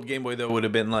open world Game Boy though would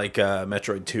have been like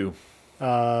Metroid 2.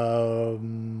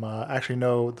 Actually,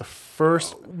 no. The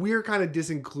first We're kind of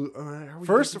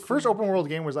first open world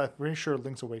game was, I'm pretty sure,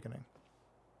 Link's Awakening.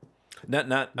 I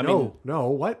mean, No.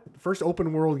 What? First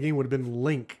open world game would have been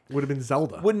Link. Would have been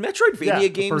Zelda. would Metroidvania Yeah, the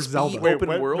games first be Zelda.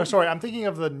 open world? No, sorry, I'm thinking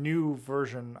of the new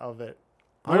version of it.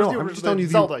 I know. I'm just telling you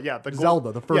Zelda. Yeah,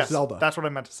 Zelda, the first yes, Zelda. That's what I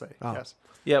meant to say. Oh. Yes.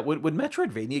 Yeah, would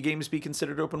Metroidvania games be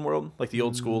considered open world, like the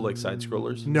old school, like side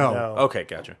scrollers? No. No. Okay,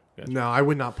 gotcha. No, I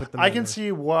would not put them. I in can there.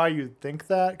 see why you think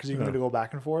that because you're going to go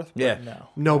back and forth. But Yeah. No.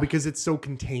 No, because it's so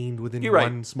contained within You're right.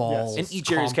 one small. Yes. And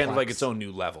each area is kind of like complex. its own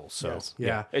new level. So Yes.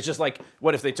 Yeah. it's just like,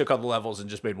 what if they took all the levels and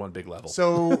just made one big level?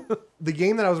 So the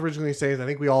game that I was originally saying, I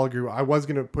think we all agree. I was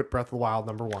going to put Breath of the Wild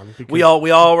number 1. Because we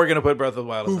all were gonna put Breath of the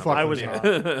Wild. Who as fucking number I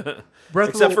was one. not. Breath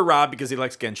Except of for Rob because he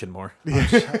likes Genshin more.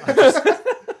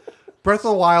 Breath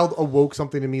of the Wild awoke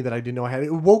something in me that I didn't know I had. It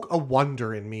awoke a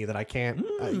wonder in me that I can't.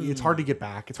 It's hard to get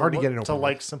back. It's hard to get in. To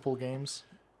like simple games.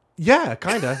 Yeah,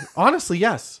 kind of. Honestly,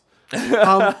 yes.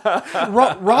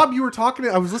 Rob, you were talking.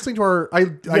 I was listening to our. I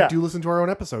do listen to our own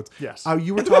episodes. Yes.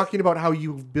 You were talking about how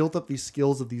you've built up these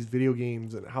skills of these video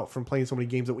games and how from playing so many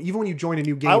games that even when you join a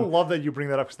new game. I love that you bring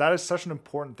that up because that is such an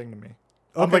important thing to me.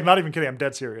 I'm Okay. like not even kidding. I'm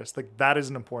dead serious. Like that is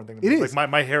an important thing to me. It is. Like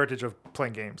my heritage of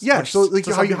playing games. Yeah, which so like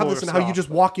to how some you have people this and are how you soft, just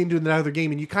but- walk into another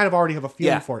game and you kind of already have a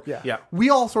feeling Yeah. for it. Yeah. Yeah. We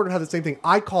all sort of have the same thing.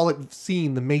 I call it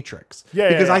seeing the Matrix. Yeah,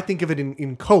 Because yeah. I think of it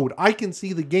in code. I can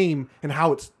see the game and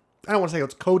how it's. I don't want to say how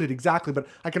it's coded exactly, but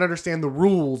I can understand the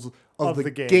rules of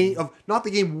the game. Of not the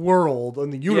game world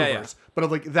and the universe, but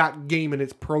of like that game and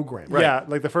its program. Yeah,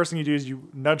 like the first thing you do is you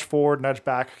nudge forward, nudge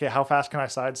back. Okay, how fast can I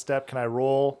sidestep? Can I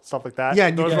roll? Stuff like that. Yeah,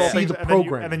 and you Those can are all see things, the and then you-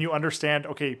 program. and then you understand.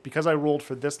 Okay, because I rolled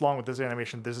for this long with this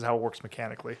animation, this is how it works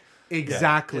mechanically.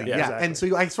 Exactly. Yeah, Yeah. exactly. And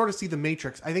so I sort of see the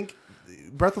Matrix. I think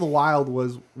Breath of the Wild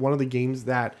was one of the games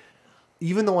that,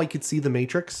 even though I could see the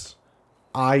Matrix,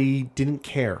 I didn't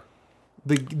care.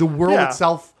 The world Yeah.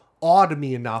 itself awed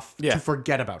me enough Yeah. to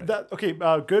forget about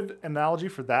it. Good analogy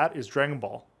for that is Dragon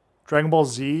Ball. Dragon Ball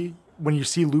Z. When you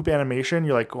see loop animation,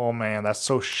 you're like, oh man, that's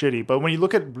so shitty. But when you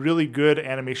look at really good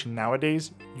animation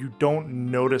nowadays, you don't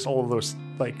notice all of those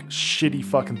like shitty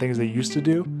fucking things they used to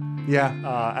do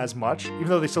Yeah. as much. Even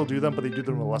though they still do them, but they do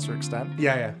them to a lesser extent.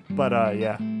 Yeah. But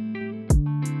yeah.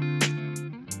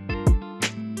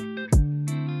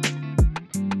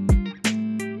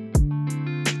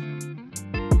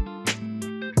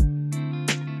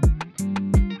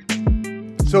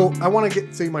 So I want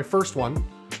to say my first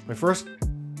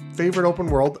favorite open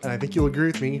world, and I think you'll agree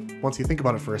with me once you think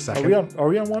about it for a second. Are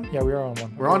we on one? Yeah, we are on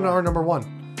one. We're on our number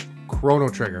 1, Chrono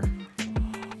Trigger.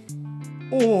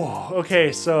 Oh,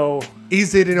 okay. So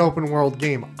Is it an open world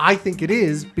game? I think it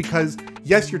is because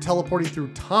yes, you're teleporting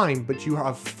through time, but you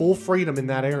have full freedom in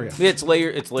that area. Yeah, it's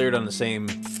layered on the same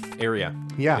area.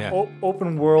 Yeah.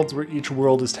 open worlds where each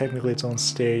world is technically its own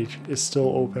stage is still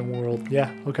open world.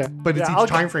 Yeah. Okay. But it's Yeah, each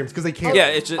time frames because they can't. Yeah,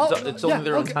 it's only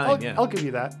their own time. I'll give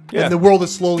you that. Yeah. And the world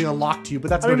is slowly unlocked to you, but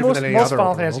that's I no mean, different most, than any most other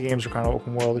Final open Fantasy world. games are kind of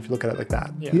open world if you look at it like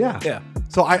that. Yeah. Yeah.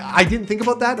 So I didn't think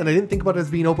about that, and I didn't think about it as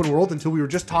being open world until we were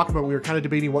just talking about. We were kind of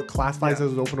debating what classifies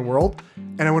as an open world,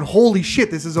 and I went, "Holy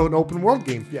shit, this is an open world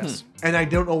game." Yes. And I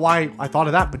don't know why I thought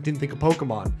of that, but didn't think of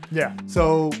Pokemon. Yeah.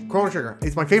 So Chrono Trigger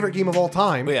is my favorite game of all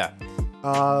time. But yeah.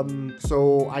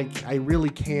 So I really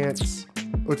can't.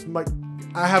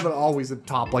 I haven't always the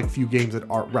top like few games that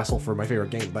are wrestle for my favorite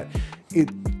game, but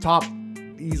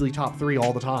easily top 3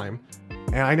 all the time,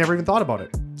 and I never even thought about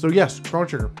it. So yes, Chrono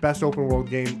Trigger, best open world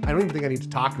game. I don't even think I need to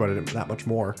talk about it that much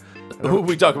more.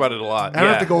 We talk about it a lot. I don't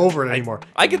have to go over it anymore.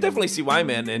 I can definitely see why,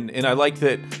 man, and I like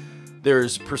that.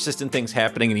 there's persistent things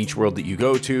happening in each world that you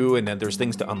go to, and then there's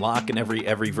things to unlock in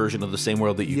every version of the same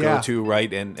world that you go to,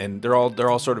 right? And they're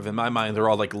all sort of, in my mind, they're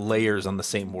all like layers on the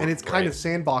same world. And it's kind of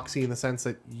sandboxy in the sense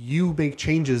that you make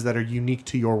changes that are unique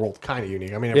to your world, kind of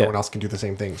unique. I mean, everyone else can do the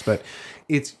same things, but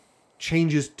it's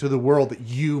changes to the world that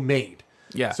you made.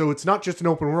 Yeah. So it's not just an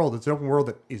open world; it's an open world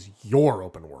that is your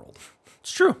open world.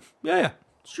 It's true. Yeah,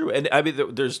 it's true. And I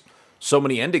mean, there's so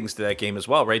many endings to that game as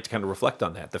well, right? To kind of reflect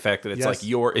on that, the fact that it's like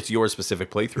your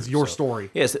specific playthrough. It's your story.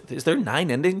 Yeah. Is there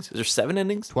 9 endings? Is there 7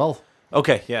 endings? 12.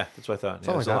 Okay. Yeah, that's what I thought.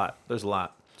 Yeah, there's like a that. lot. There's a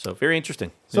lot. So very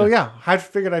interesting. So yeah, I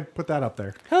figured I'd put that up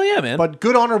there. Hell yeah, man. But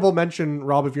good honorable mention,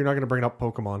 Rob, if you're not going to bring up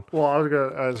Pokemon. Well, I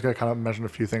was gonna kind of mention a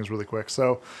few things really quick.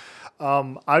 So,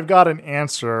 I've got an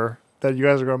answer that you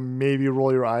guys are gonna maybe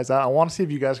roll your eyes at. I want to see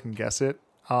if you guys can guess it.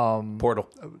 Portal.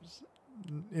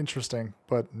 Interesting,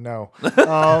 but no.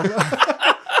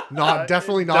 Definitely not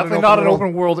Definitely not an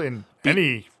open world in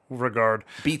any regard.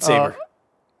 Beat Saber.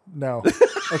 No.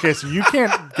 Okay, so you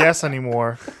can't guess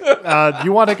anymore. Do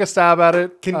you want to take a stab at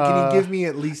it? Can you give me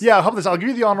at least? Yeah, how about this? I'll give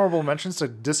you the honorable mentions to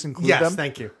disinclude them. Yes,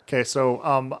 thank you. Okay, so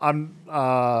I'm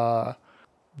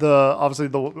obviously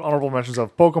the honorable mentions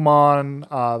of Pokemon,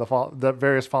 the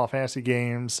various Final Fantasy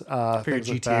games. I figured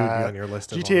things GTA like would be that. on your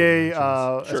list. Of GTA,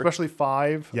 honorable mentions. especially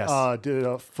 5, Yes. did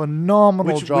a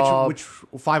phenomenal job. Which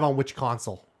 5 on which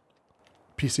console?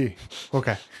 PC,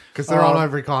 Okay, because they're on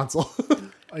every console.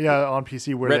 yeah, on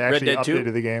PC where Red they actually Dead 2?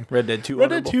 updated the game. Red Dead 2. Red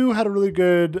Dead honorable? 2 had a really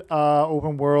good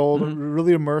open world,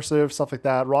 really immersive stuff like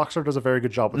that. Rockstar does a very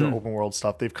good job with their open world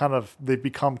stuff. They've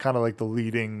become kind of like the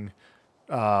leading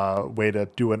way to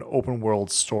do an open world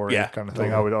story kind of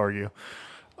thing. I would argue,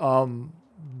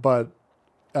 but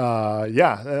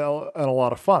yeah, and a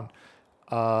lot of fun.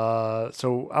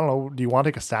 So I don't know. Do you want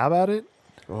to take a stab at it?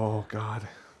 Oh God,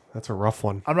 that's a rough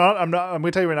one. I'm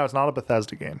gonna tell you right now. It's not a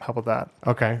Bethesda game. How about that?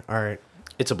 Okay, all right.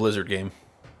 It's a Blizzard game.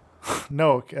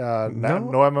 No, no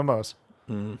MMOs.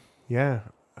 Yeah,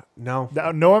 no.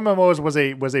 No MMOs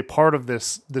was a part of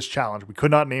this challenge. We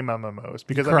could not name MMOs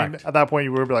because I mean, Correct. at that point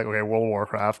you would be like, okay, World of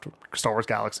Warcraft, Star Wars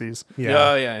Galaxies,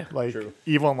 Yeah. like True.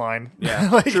 EVE Online. Yeah.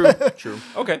 Like, True.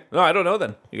 Okay. No, I don't know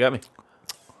then. You got me.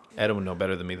 Adam would know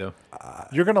better than me though.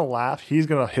 You're gonna laugh. He's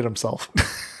gonna hit himself.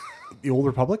 The Old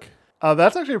Republic.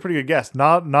 That's actually a pretty good guess.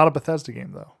 Not a Bethesda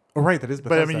game though. Oh, right, that is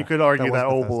Bethesda. But I mean, you could argue was that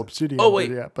Bethesda. Opal Obsidian. Oh, wait.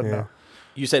 but Yeah. no,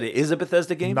 You said it is a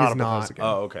Bethesda game? not a It's not. Bethesda game.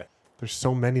 Oh, okay. There's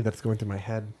so many that's going through my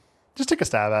head. Just take a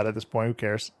stab at it at this point. Who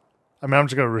cares? I mean, I'm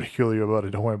just gonna ridicule you about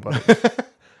it. Don't worry about it.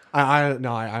 I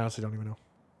honestly don't even know.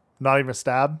 Not even a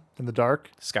stab in the dark.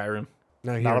 Skyrim.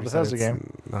 No, he Not a already said Bethesda it's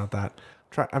game. Not that.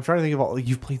 I'm trying to think of all.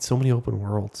 You've played so many open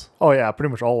worlds. Oh yeah,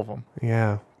 pretty much all of them.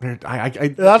 Yeah. I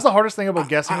That's the hardest thing about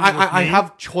guessing. with I me.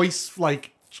 have choice choice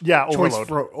choice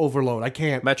for overload. I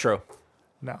can't. Metro.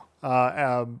 No.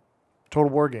 Total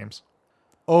War games.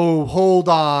 Oh, hold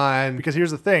on. Because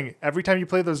here's the thing. Every time you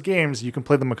play those games, you can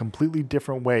play them a completely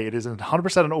different way. It is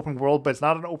 100% an open world, but it's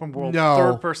not an open world No.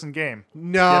 third-person game.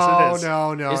 No, Yes, it is.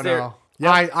 no, Is there- no.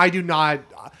 Yeah. I do not.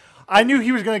 I knew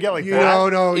he was going to get like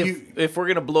that. No, If we're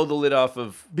going to blow the lid off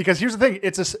of... Because here's the thing.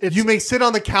 It's you may sit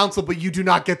on the council, but you do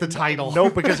not get the title. No,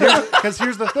 because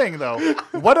here's the thing though.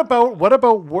 What about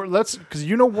because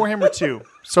you know Warhammer 2.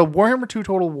 So Warhammer 2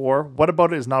 Total War, what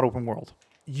about it is not open world?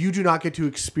 You do not get to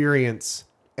experience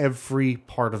every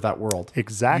part of that world.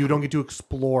 Exactly. You don't get to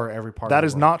explore every part. That of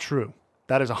is the world. not true.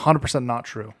 That is 100% not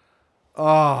true.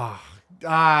 I've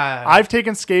I've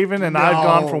taken Skaven and I've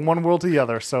gone from one world to the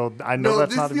other, so I know that's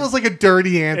this not. feels like a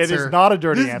dirty answer. It is not a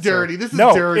dirty this answer. Is dirty. This is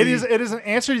no, dirty. it is an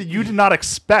answer that you did not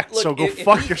expect. so go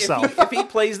fuck yourself. If he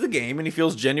plays the game and he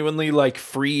feels genuinely like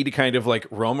free to kind of like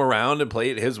roam around and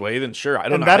play it his way, then sure. I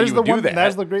don't know that how is you the would do one. that. That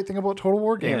is the great thing about Total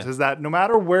War games Yeah. is that no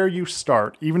matter where you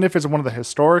start, even if it's one of the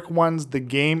historic ones, the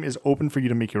game is open for you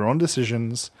to make your own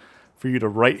decisions, for you to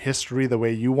write history the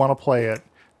way you want to play it.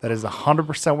 That is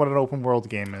 100% what an open world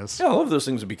game is. Yeah, all of those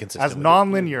things would be consistent. As with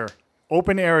non-linear,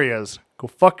 open areas, go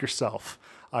fuck yourself.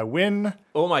 I win. it.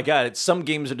 Oh my god! Some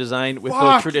games are designed with Fuck,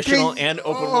 both traditional they- and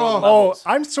open oh. world Oh, levels.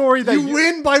 I'm sorry that you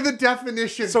win by the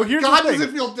definition. So but here's God, the thing. does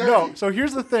it feel dirty? No, so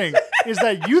here's the thing: is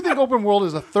that you think open world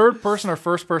is a third person or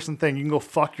first person thing? You can go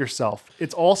fuck yourself.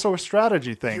 It's also a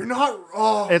strategy thing. You're not.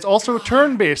 Oh, It's also a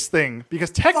turn-based thing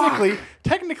because technically,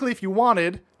 if you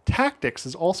wanted, Tactics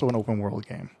is also an open world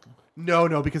game.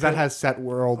 no, because that has set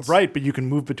worlds. Right, but you can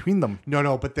move between them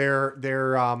No, but they're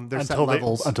set until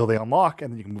levels. until they unlock,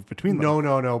 and then you can move between them.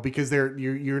 No, because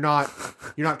you're not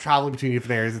traveling between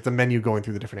different areas. It's a menu going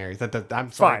through the different areas.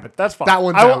 I'm sorry, Fine, but that's fine. That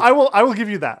one's I out. will give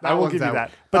you that. I will one's give you out.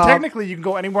 that. But technically, you can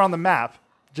go anywhere on the map.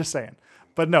 Just saying.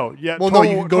 But no, yeah. Well, no,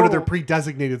 you can go to their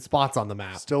pre-designated spots on the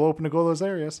map. Still open to go to those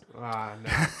areas.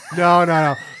 No.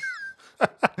 No.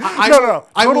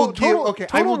 I will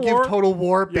give Total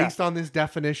War based on this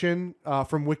definition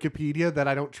from Wikipedia that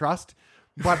I don't trust.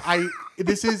 But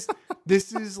this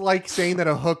is like saying that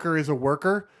a hooker is a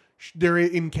worker. There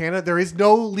in Canada, there is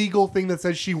no legal thing that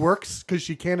says she works because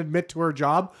she can't admit to her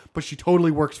job, but she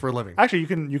totally works for a living. Actually, you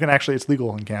can actually, it's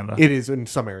legal in Canada. It is in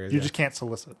some areas. You just can't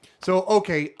solicit. So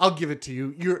okay, I'll give it to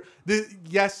you.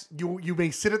 Yes, you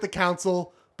may sit at the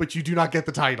council, but you do not get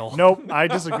the title. Nope, I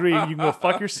disagree. You can go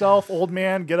fuck yourself, old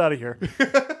man. Get out of here.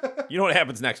 You know what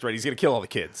happens next, right? He's gonna kill all the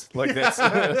kids. Like that's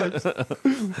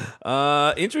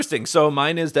interesting. So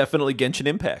mine is definitely Genshin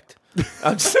Impact.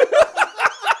 I'm just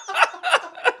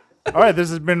All right, this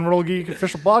has been Roll Geek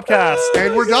Official Podcast.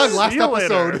 And we're done. Last See you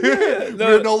episode. later.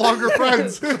 We're no longer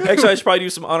friends. Actually, I should probably do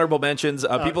some honorable mentions.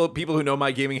 People who know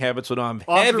my gaming habits will know I'm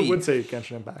Oscar heavy. would say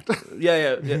Genshin Impact.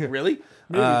 Yeah, really?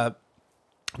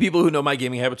 People who know my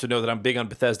gaming habits would know that I'm big on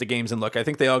Bethesda games, and look, I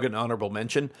think they all get an honorable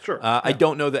mention. Sure. I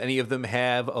don't know that any of them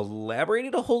have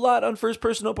elaborated a whole lot on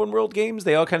first-person open-world games.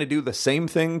 They all kind of do the same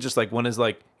thing, just like one is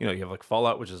like, you have like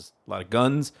Fallout, which is a lot of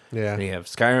guns. Yeah. And you have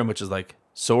Skyrim, which is like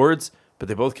swords, but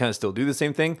they both kind of still do the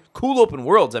same thing. Cool open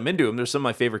worlds, I'm into them. They're some of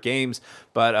my favorite games,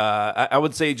 but I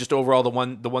would say just overall the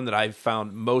one that I've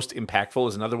found most impactful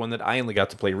is another one that I only got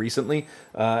to play recently,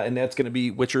 and that's going to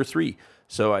be Witcher 3.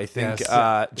 So I think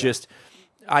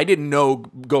I didn't know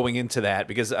going into that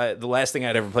because the last thing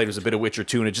I'd ever played was a bit of Witcher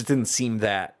 2, and it just didn't seem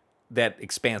that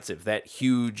expansive, that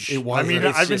huge. It was. I mean,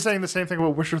 It's I've been just- saying the same thing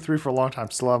about Witcher 3 for a long time.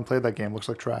 Still haven't played that game. Looks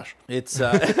like trash. It's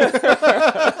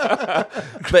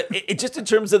but it just in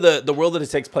terms of the world that it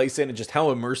takes place in and just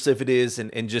how immersive it is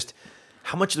and just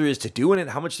how much there is to do in it,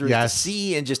 how much there is to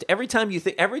see, and just every time you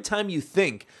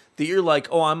think that you're like,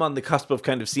 oh, I'm on the cusp of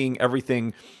kind of seeing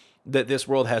everything that this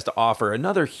world has to offer,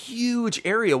 another huge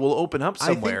area will open up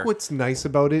somewhere. I think what's nice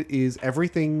about it is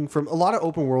everything from a lot of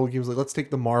open world games. Like let's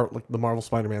take the Marvel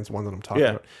Spider-Man's one that I'm talking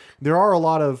about. There are a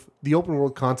lot of the open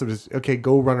world concept is okay.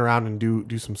 Go run around and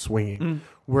do some swinging.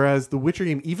 Whereas the Witcher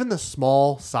game, even the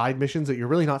small side missions that you're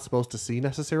really not supposed to see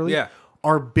necessarily,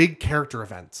 are big character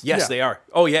events. Yes, they are.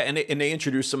 Oh yeah, and they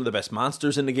introduce some of the best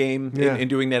monsters in the game in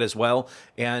doing that as well.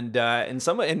 And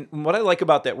what I like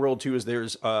about that world too is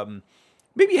there's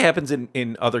maybe it happens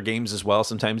in other games as well.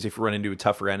 Sometimes if you run into a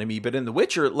tougher enemy, but in The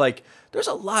Witcher, like there's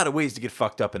a lot of ways to get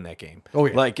fucked up in that game. Oh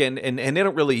yeah. Like and they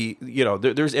don't really,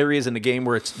 there's areas in the game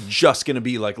where it's just going to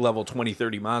be like level 20,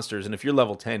 30 monsters, and if you're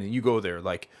level 10 and you go there,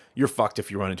 like you're fucked if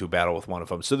you run into a battle with one of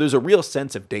them. So there's a real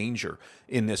sense of danger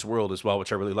in this world as well,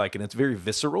 which I really like, and it's very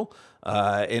visceral.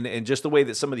 And just the way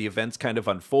that some of the events kind of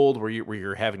unfold, where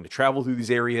you're having to travel through these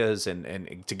areas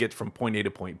and to get from point A to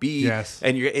point B. Yes.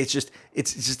 And it's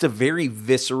just a very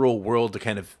visceral world to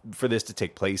kind of for this to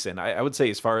take place in. I would say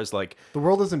as far as like The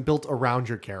world isn't built around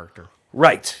your character.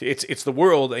 right, it's the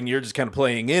world, and you're just kind of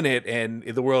playing in it, and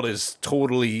the world is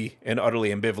totally and utterly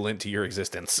ambivalent to your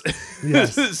existence.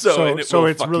 Yes. so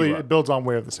It's fuck really, you up. it builds on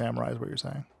Way of the Samurai is what you're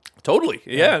saying. Totally,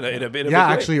 yeah, in a big way.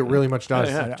 Actually, it really much does.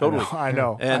 Yeah, totally. I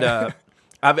know. And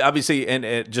obviously,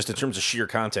 and just in terms of sheer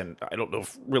content, I don't know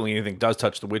if really anything does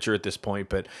touch The Witcher at this point.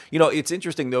 But it's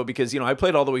interesting though because I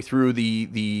played all the way through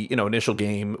the initial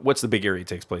game. What's the big area it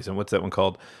takes place in? What's that one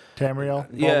called? Tamriel,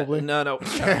 Yeah, probably. no.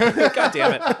 God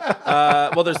damn it.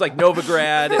 Well, there's like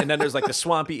Novigrad, and then there's like the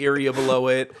swampy area below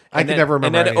it. I can never remember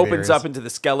And then it any of the opens areas. up into the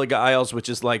Skellige Isles, which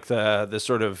is like the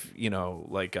sort of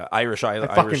like Irish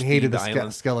island. I fucking hated the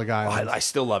Skellige Islands. I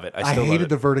still love it. I hated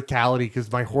the verticality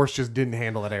because my horse just didn't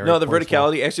handle that area. No, the close well.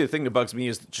 verticality. Actually, the thing that bugs me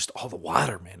is just all the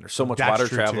water, man. There's so much That's water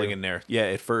true, traveling too. in there. Yeah,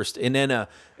 at first, and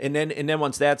then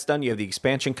once that's done, you have the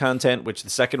expansion content, which the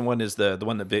second one is the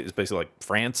one that is basically like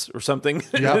France or something.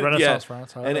 Yeah. Renaissance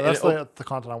France. And That's the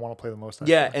content I want to play the most.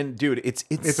 yeah, actually. and dude, it's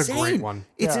insane. a great one.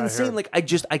 It's Yeah, I insane. heard. Like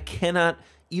I cannot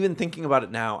even thinking about it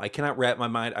now. I cannot wrap my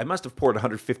mind. I must have poured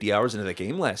 150 hours into that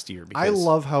game last year. Because I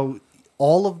love how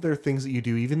all of their things that you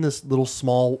do, even this little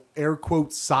small air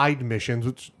quote side missions,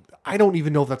 which I don't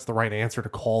even know if that's the right answer to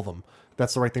call them.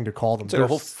 That's the right thing to call them. it's like a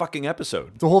whole fucking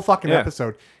episode. It's a whole fucking Yeah.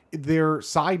 episode. Their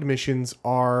side missions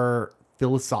are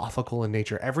philosophical in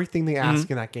nature. Everything they ask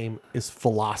in that game is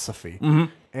philosophy.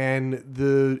 And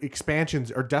the expansions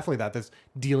are definitely that. That's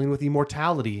dealing with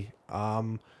immortality,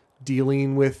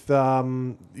 dealing with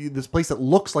this place that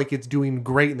looks like it's doing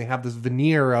great, and they have this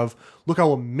veneer of, look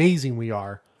how amazing we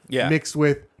are. Yeah. Mixed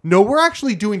with, no, we're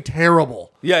actually doing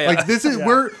terrible. Yeah, yeah. Like this is,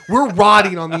 we're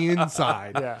rotting on the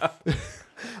inside. yeah.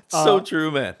 So true,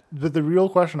 man. The real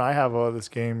question I have about this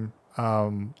game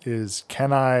is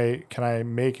can I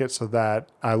make it so that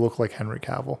I look like Henry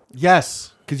Cavill?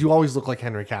 Yes. Because you always look like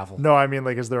Henry Cavill. No, I mean,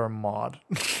 like, is there a mod?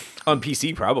 On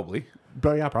PC, probably.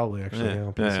 But yeah, probably actually. Yeah,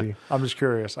 on PC. Yeah. I'm just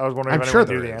curious. I was wondering I'm if sure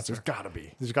anyone knew there the is. answer. There's got to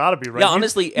be. There's got to be, right? Yeah,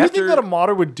 honestly, you think after- that a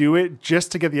modder would do it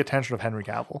just to get the attention of Henry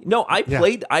Cavill? No, I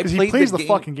played. I 'Cause played he plays the game,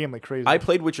 fucking game like crazy. I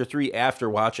played Witcher 3 after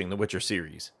watching the Witcher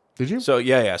series. Did you? So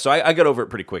yeah. So I got over it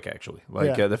pretty quick, actually.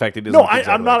 Like Yeah. the fact that he doesn't. No, look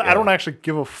exactly I'm not. like- I don't yeah. actually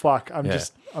give a fuck.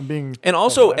 I'm being. And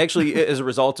also, actually, as a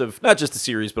result of not just the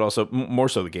series, but also more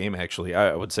so the game, actually,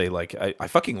 I would say, like, I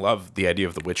fucking love the idea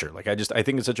of The Witcher. Like, I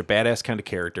think it's such a badass kind of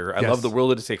character. I Yes. love the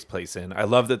world that it takes place in. I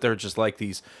love that they're just like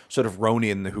these sort of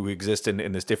Ronin who exist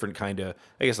in this different kind of,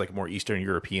 I guess, like more Eastern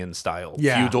European style,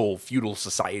 Yeah. feudal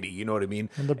society. You know what I mean?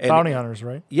 And the bounty hunters,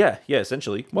 right? Yeah,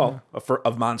 essentially. Well,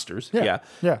 of monsters. Yeah,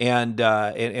 Yeah.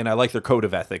 yeah. And I like their code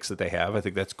of ethics that they have. I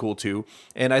think that's cool too.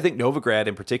 And I think Novigrad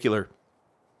in particular,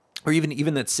 or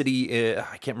even that city,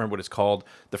 I can't remember what it's called,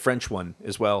 the French one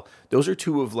as well. Those are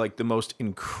two of like the most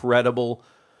incredible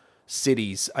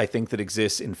cities I think that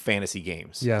exist in fantasy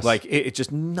games. Yes. Like it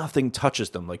just nothing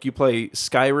touches them. Like you play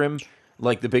Skyrim,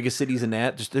 like the biggest cities in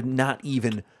that, just they're not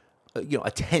even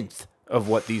a tenth of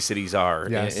what these cities are.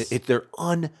 Yes. They're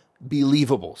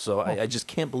unbelievable. So I just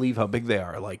can't believe how big they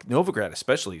are. Like Novigrad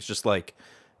especially is just like,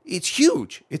 it's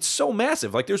huge. It's so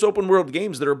massive. Like there's open world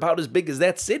games that are about as big as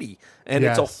that city, and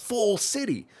it's a Yes. full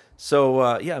city.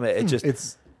 So yeah, man, it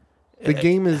just The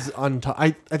game is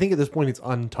I think at this point it's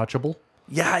untouchable.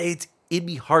 yeah, it'd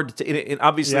be hard to and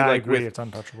obviously Yeah, I like agree. with It's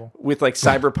untouchable. like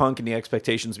Cyberpunk and the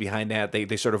expectations behind that,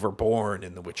 they sort of were born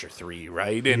in The Witcher 3,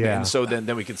 right? And, Yeah. and so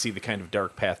then we can see the kind of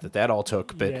dark path that all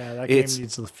took. But Yeah, that game it's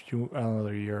needs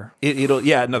another year. it'll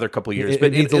another couple years. It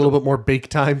but needs a little bit more bake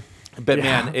time. But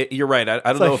man, you're right. I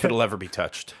don't know like- if it'll ever be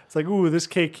touched. It's like, ooh, this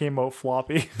cake came out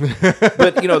floppy.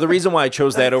 But the reason why I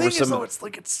chose that over Thing is, some though,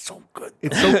 it's so good.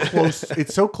 It's so close.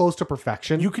 It's so close to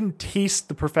perfection. You can taste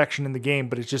the perfection in the game,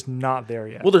 but it's just not there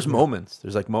yet. well, there's moments.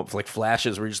 There's like like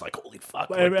flashes where you're just like, holy fuck,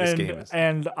 like this game is.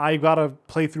 And I gotta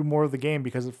play through more of the game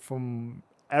because from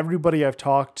everybody I've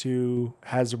talked to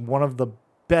has one of the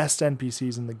best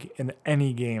NPCs in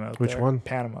any game out there. Which one?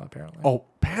 Panama, apparently. Oh,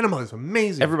 Panama is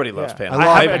amazing. Everybody loves Yeah. Panama.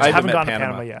 I haven't met gotten to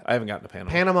Panama yet. I haven't gotten to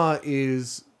Panama. Panama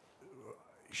is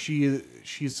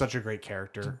she's such a great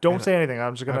character. Don't And say anything.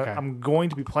 Okay. I'm going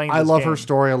to be playing. I this love game. her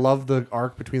story. I love the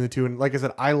arc between the two, and like I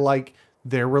said, I like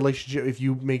their relationship. If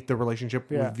you make the relationship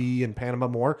Yeah. with V and Panama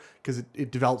more, because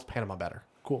it develops Panama better.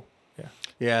 Cool. Yeah.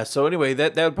 Yeah. So anyway,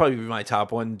 that would probably be my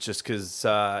top one, just because.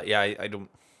 I don't.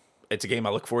 It's a game I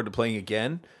look forward to playing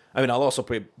again. I mean, I'll also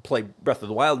play Breath of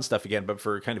the Wild and stuff again, but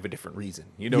for kind of a different reason.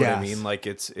 You know what I Yes. mean? Like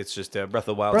it's just Breath of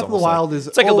the Wild. Breath of the Wild is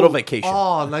it's like a little vacation.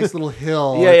 Oh, nice little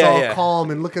hill. Yeah, it's yeah, all yeah. calm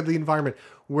and look at the environment.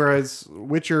 Whereas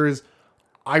Witcher is,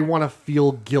 I want to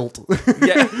feel guilt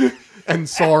Yeah. and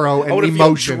sorrow I and want to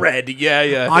emotion. feel dread. Yeah,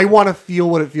 yeah, I want to feel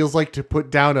what it feels like to put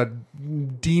down a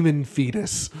demon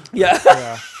fetus. yeah.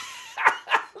 Yeah.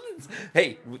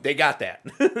 Hey, they got that.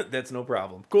 That's no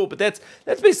problem. Cool, but that's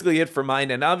basically it for mine.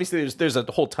 And obviously, there's a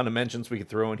whole ton of mentions we could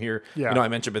throw in here. Yeah. I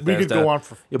mentioned We Bethesda. could go on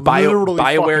for BioWare literally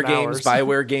fucking games. hours.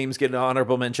 BioWare games get an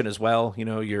honorable mention as well.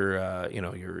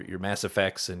 Your Mass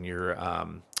Effects and your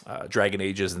Dragon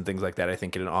Ages and things like that. I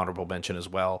think get an honorable mention as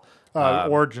well.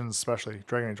 Origins, especially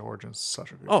Dragon Age Origins, is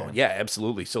such a good game. Yeah,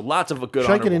 absolutely. So lots of good.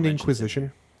 Should I get honorable into mentions.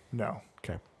 Inquisition? No.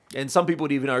 Okay. And some people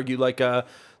would even argue like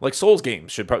Souls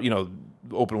games should probably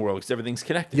open world because everything's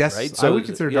connected. Yes, right. I would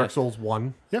consider Dark Souls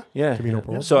 1. Yeah, to be an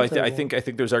open world. So I think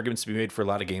there's arguments to be made for a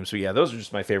lot of games. But yeah, those are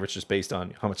just my favorites, just based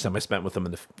on how much time I spent with them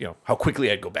and how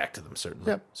quickly I'd go back to them. Certainly.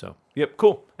 Yep. So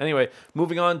cool. Anyway,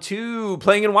 moving on to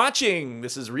playing and watching.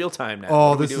 This is real time now. Oh,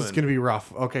 What are we this is doing? going to be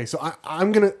rough. Okay, so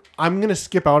I'm gonna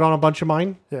skip out on a bunch of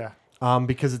mine. Yeah.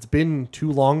 Because it's been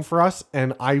too long for us,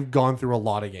 and I've gone through a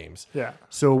lot of games. Yeah.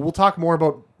 So we'll talk more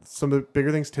about some of the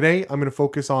bigger things today. I'm going to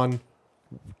focus on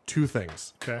two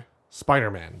things: Okay.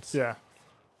 Spider-Man's. Yeah.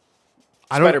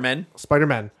 Spider-Man.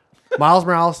 Spider-Man. Miles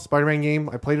Morales Spider-Man game.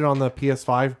 I played it on the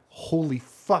PS5. Holy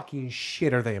fucking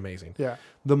shit, are they amazing? Yeah.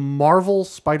 The Marvel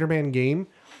Spider-Man game.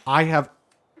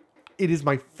 It is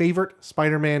my favorite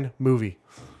Spider-Man movie.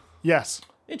 Yes.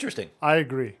 Interesting. I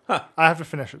agree. I have to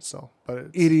finish it still, but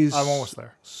It is I'm almost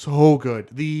there. so good.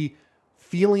 The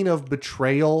feeling of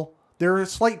betrayal. There are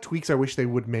slight tweaks I wish they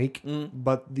would make,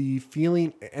 but the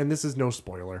feeling, and this is no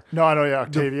spoiler. No, I know. Yeah,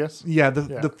 Octavius.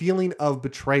 The feeling of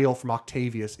betrayal from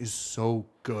Octavius is so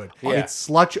good. Yeah. It's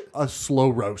such a slow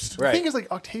roast. Right. The thing is,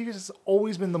 like, Octavius has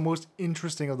always been the most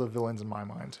interesting of the villains in my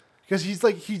mind because he's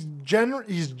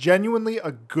genuinely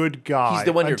a good guy. He's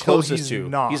the one you're until closest he's to.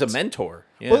 Not. He's a mentor.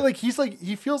 Yeah. But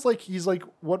he feels like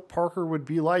what Parker would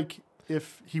be like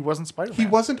if he wasn't Spider-Man. He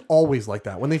wasn't always like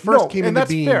that. When they first came and into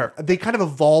that's being, fair. they kind of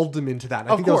evolved him into that. And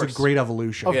I think that was a course. great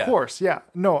evolution. Of course, yeah.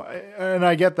 No, and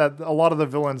I get that a lot of the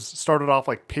villains started off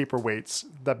like paperweights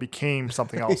that became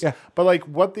something else. Yeah. But like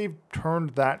what they've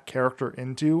turned that character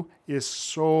into is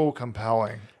so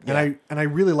compelling. And I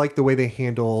really like the way they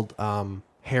handled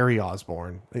Harry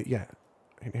Osborn.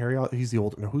 He's the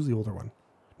older. No, who's the older one?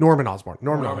 Norman Osborn.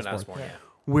 Norman Osborn. Yeah.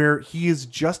 Where he is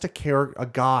just a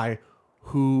guy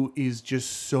who is just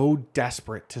so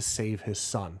desperate to save his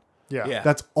son. Yeah. Yeah.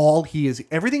 That's all he is.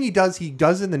 Everything he does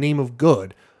in the name of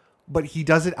good, but he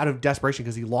does it out of desperation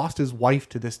because he lost his wife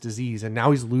to this disease and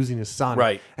now he's losing his son.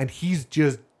 Right. And he's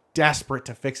just desperate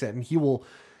to fix it. And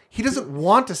he doesn't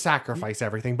want to sacrifice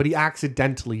everything, but he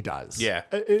accidentally does. Yeah.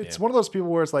 It's one of those people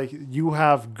where it's like you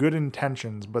have good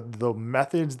intentions, but the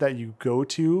methods that you go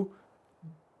to,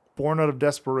 born out of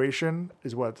desperation,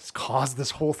 is what's caused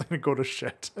this whole thing to go to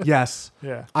shit. Yes.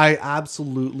 Yeah. I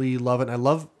absolutely love it.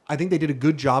 I think they did a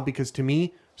good job because to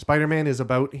me, Spider-Man is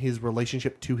about his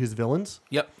relationship to his villains.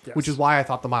 Yep. Which is why I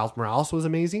thought the Miles Morales was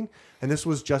amazing. And this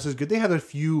was just as good. They had a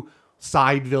few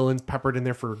side villains peppered in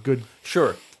there for good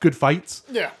fights.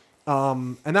 Yeah.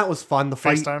 And that was fun. The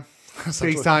fight. FaceTime.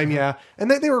 FaceTime, yeah.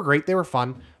 And they were great. They were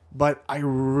fun. But I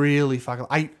really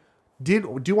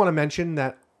do want to mention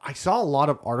that I saw a lot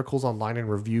of articles online and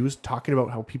reviews talking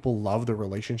about how people love the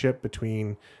relationship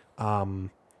between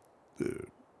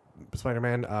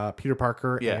Spider-Man, Peter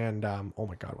Parker, and oh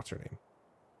my God, what's her name?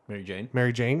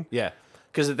 Mary Jane. Yeah.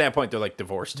 Because at that point, they're like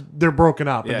divorced. They're broken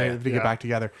up Yeah, and they get back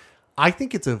together. I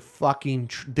think it's a fucking...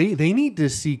 They need to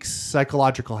seek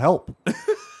psychological help.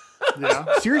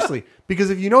 Yeah. Seriously.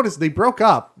 Because if you notice, they broke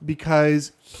up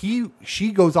because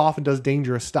she goes off and does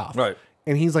dangerous stuff. Right.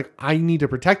 And he's like, I need to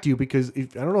protect you because I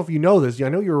don't know if you know this. I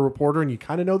know you're a reporter and you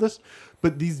kind of know this,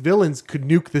 but these villains could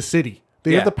nuke the city.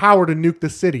 They have the power to nuke the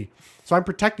city. So I'm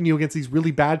protecting you against these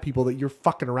really bad people that you're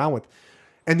fucking around with.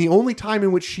 And the only time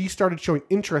in which she started showing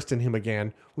interest in him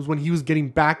again was when he was getting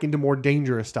back into more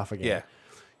dangerous stuff again. Yeah.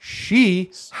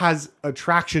 She has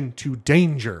attraction to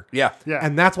danger. Yeah. Yeah.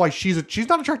 And that's why she's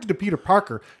not attracted to Peter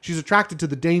Parker. She's attracted to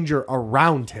the danger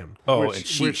around him. Oh,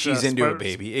 Which- and which, she's into it, Spider-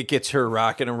 baby. It gets her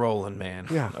rocking and rolling, man.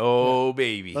 Yeah. Oh,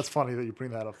 baby. That's funny that you bring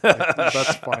that up.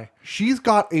 That's funny. She's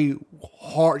got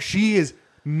she is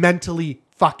mentally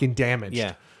fucking damaged.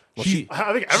 Yeah. Well,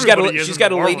 I think she's got everybody is she's in got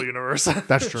the a Marvel lady. universe.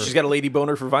 That's true. She's got a lady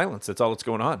boner for violence. That's all that's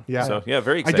going on. Yeah. So yeah,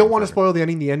 very I exciting. don't want to for her. spoil the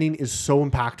ending. The ending is so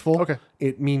impactful. Okay.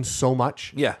 It means so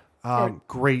much. Yeah.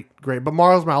 Great. But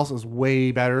Miles Morales is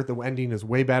way better. The ending is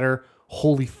way better.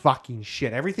 Holy fucking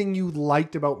shit. Everything you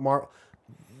liked about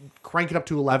crank it up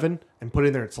to 11 and put it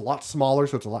in there. It's a lot smaller,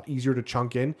 so it's a lot easier to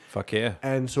chunk in. Fuck yeah.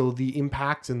 And so the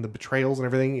impacts and the betrayals and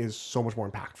everything is so much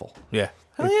more impactful. Yeah.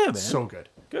 Hell yeah, man. So good.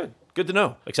 Good to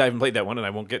know. Because I haven't played that one and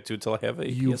I won't get to it till I have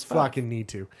a You PS5. fucking need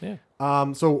to.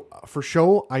 Yeah. So for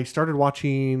show, I started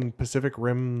watching Pacific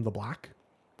Rim The Black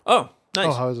Oh, nice.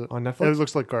 Oh, how is it? on Netflix. It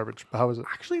looks like garbage. How is it?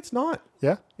 Actually, it's not.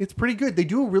 Yeah. It's pretty good. They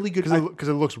do a really good... Because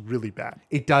it looks really bad.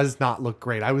 It does not look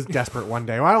great. I was desperate one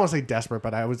day. Well, I don't want to say desperate,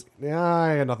 but I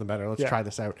had nothing better. Let's try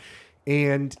this out.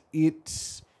 And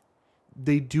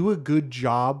they do a good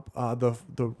job.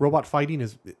 The robot fighting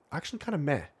is actually kind of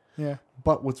meh. Yeah.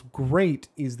 But what's great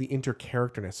is the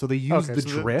intercharacterness. So they use the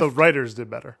so drift. The writers did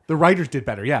better. The writers did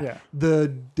better, yeah. Yeah.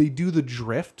 They do the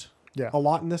drift Yeah. a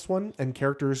lot in this one, and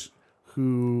characters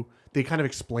who they kind of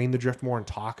explain the drift more and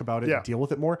talk about it and deal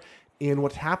with it more. And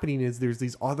what's happening is there's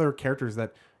these other characters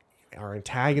that are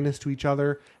antagonists to each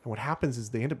other, and what happens is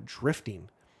they end up drifting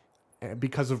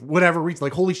because of whatever reason.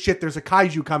 Like, holy shit, there's a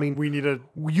kaiju coming.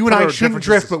 You and I shouldn't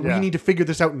drift, but we need to figure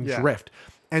this out and drift.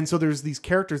 And so there's these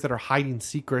characters that are hiding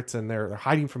secrets and they're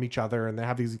hiding from each other and they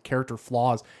have these character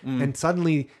flaws. And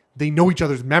suddenly they know each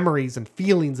other's memories and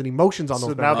feelings and emotions on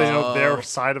those now memories. they know their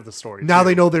side of the story. Now too.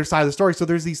 they know their side of the story. So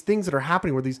there's these things that are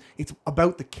happening where it's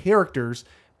about the characters,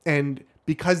 and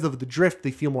because of the drift,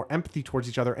 they feel more empathy towards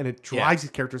each other and it drives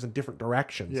these characters in different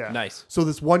directions. Yeah. Nice. So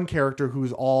this one character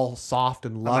who's all soft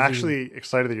and loving. I'm actually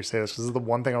excited that you say this because this is the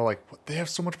one thing I'm like, they have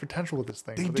so much potential with this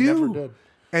thing. They but do. They never did.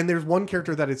 And there's one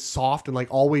character that is soft and like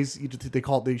always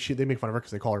they make fun of her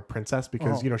because they call her princess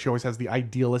because she always has the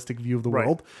idealistic view of the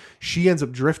world. She ends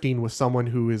up drifting with someone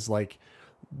who is like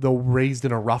raised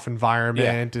in a rough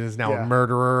environment and is now a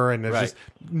murderer and is just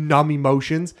numb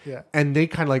emotions. Yeah. And they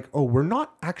kind of like, oh, we're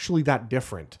not actually that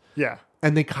different. Yeah.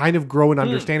 And they kind of grow in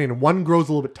understanding. And one grows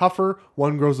a little bit tougher,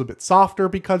 one grows a bit softer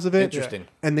because of it. Interesting.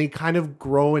 And they kind of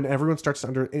grow and everyone starts to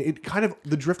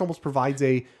the drift almost provides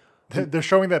a They're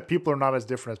showing that people are not as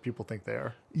different as people think they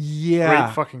are. Yeah.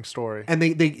 Great fucking story. And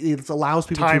it allows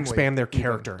people Timely, to expand their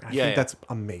character. I think that's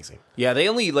amazing. Yeah, they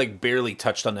only like barely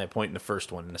touched on that point in the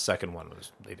first one, and the second one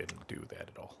they didn't do that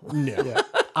at all. Yeah.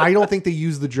 I don't think they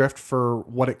used the drift for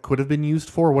what it could have been used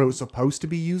for, what it was supposed to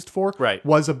be used for. Right.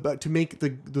 Was about to make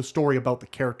the story about the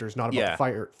characters, not about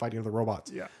the fighting of the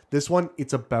robots. Yeah. This one,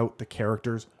 it's about the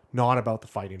characters, not about the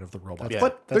fighting of the robots. Yeah.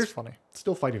 But That's there's funny.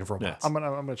 still fighting of robots. I'm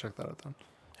gonna check that out then.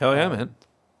 Hell yeah, man.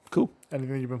 Cool.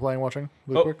 Anything you've been playing, watching,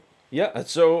 really quick? Yeah.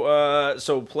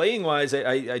 So playing wise,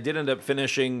 I did end up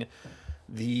finishing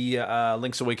the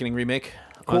Link's Awakening remake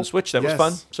on Switch. That was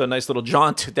fun. So a nice little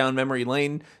jaunt down memory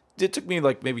lane. It took me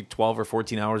like maybe 12 or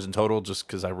 14 hours in total, just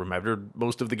because I remembered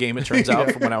most of the game. It turns out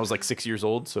from when I was like 6 years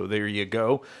old. So there you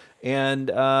go. And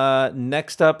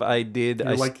next up, I did.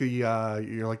 You're like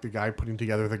the guy putting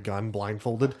together the gun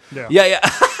blindfolded. Yeah.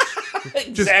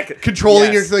 Exactly.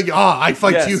 Controlling your thing. I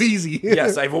fight you easy.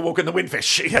 Yes, I've awoken the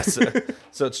windfish. Yes,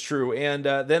 so it's true. And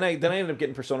then I ended up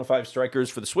getting Persona 5 Strikers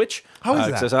for the Switch. How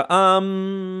is that?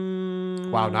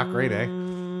 Wow, not great, eh?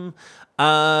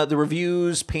 The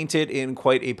reviews paint it in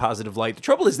quite a positive light. The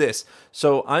trouble is this.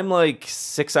 So I'm like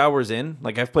 6 hours in.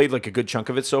 Like I've played like a good chunk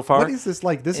of it so far. What is this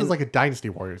like? This is like a Dynasty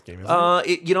Warriors game, isn't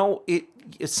it?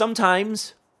 It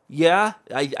sometimes, yeah.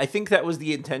 I think that was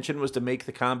the intention, was to make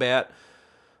the combat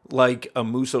like a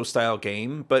Musou style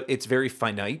game, but it's very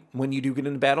finite when you do get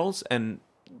into battles, and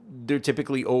they're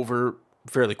typically over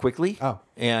fairly quickly.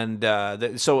 And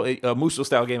so a Musou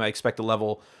style game, I expect a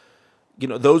level,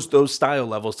 those style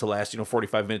levels to last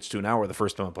 45 minutes to an hour the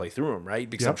first time I play through them, right?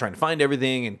 Because I'm trying to find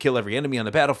everything and kill every enemy on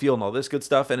the battlefield and all this good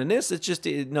stuff. And in this, it's just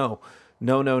no.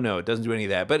 It doesn't do any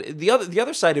of that. But the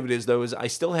other side of it is, though, is I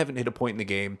still haven't hit a point in the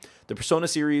game. The Persona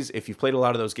series, if you've played a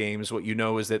lot of those games, what you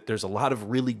know is that there's a lot of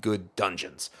really good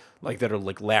dungeons, like that are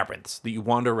like labyrinths that you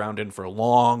wander around in for a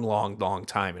long, long, long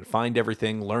time and find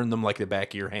everything, learn them like the back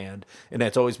of your hand. And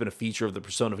that's always been a feature of the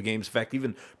Persona games. In fact,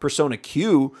 even Persona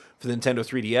Q for the Nintendo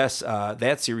 3DS,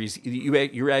 that series,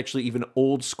 you're actually even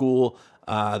old school.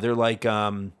 They're like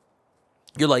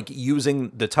you're like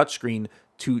using the touchscreen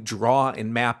to draw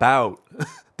and map out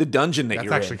the dungeon that you're in.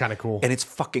 That's actually kind of cool. And it's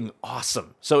fucking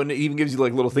awesome. So it even gives you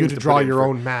like little things to to draw put in your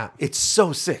own map. It's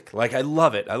so sick. Like I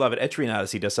love it. Etrian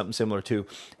Odyssey does something similar too.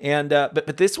 And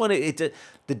but this one, the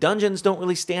dungeons don't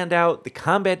really stand out. The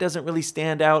combat doesn't really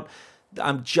stand out.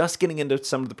 I'm just getting into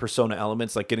some of the Persona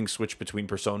elements, like getting switched between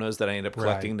Personas that I end up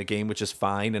collecting in the game, which is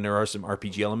fine. And there are some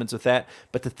RPG elements with that.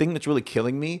 But the thing that's really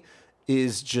killing me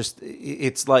is just,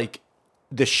 it's like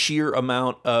the sheer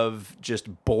amount of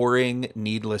just boring,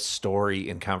 needless story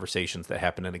and conversations that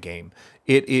happen in a game.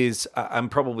 It is, I'm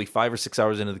probably 5 or 6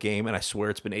 hours into the game, and I swear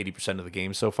it's been 80% of the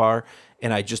game so far,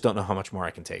 and I just don't know how much more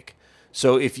I can take.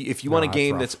 So if you want a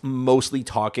game that's mostly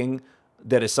talking,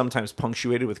 that is sometimes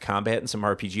punctuated with combat and some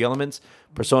RPG elements,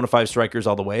 Persona 5 Strikers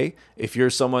all the way. If you're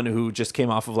someone who just came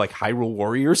off of like Hyrule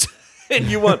Warriors and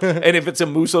you want, and if it's a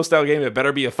Musou style game, it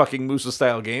better be a fucking Musou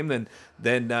style game,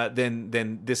 then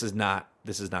this is not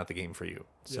the game for you.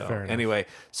 So anyway,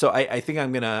 so I think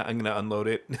I'm gonna unload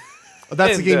it.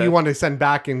 That's the game you want to send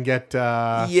back and get.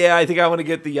 Yeah, I think I want to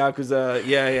get the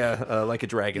Yakuza. Like a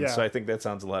Dragon. Yeah. So I think that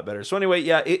sounds a lot better. So anyway,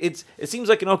 yeah, it seems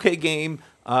like an okay game.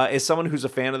 As someone who's a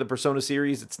fan of the Persona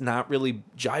series, it's not really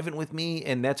jiving with me,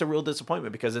 and that's a real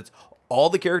disappointment because it's all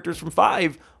the characters from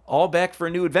 5 all back for a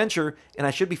new adventure, and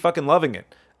I should be fucking loving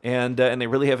it. And they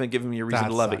really haven't given me a reason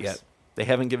to love it yet. They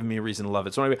haven't given me a reason to love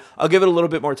it. So anyway, I'll give it a little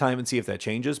bit more time and see if that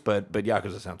changes. But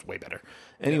Yakuza sounds way better.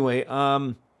 Anyway,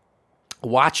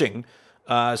 watching.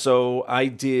 So I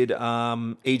did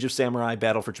Age of Samurai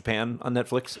Battle for Japan on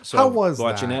Netflix. So how was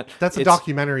watching that? That's a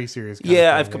documentary series.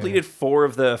 Yeah, I've completed 4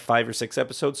 of the 5 or 6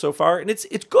 episodes so far, and it's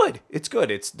good. It's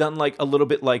good. It's done like a little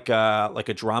bit like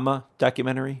a drama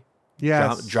documentary.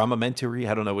 Yes. Dramamentary.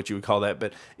 I don't know what you would call that,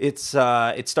 but it's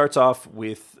it starts off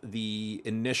with the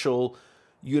initial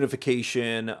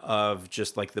unification of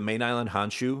just like the main island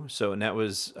Honshu. So, and that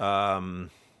was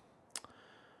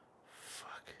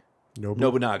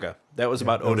Nobunaga. That was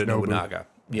about Oda Nobunaga.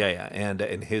 Yeah, and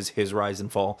his rise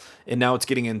and fall. And now it's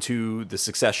getting into the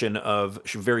succession of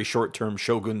very short-term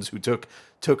shoguns who took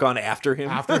on after him.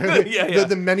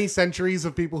 The many centuries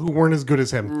of people who weren't as good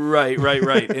as him. Right.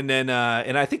 And then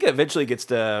and I think it eventually gets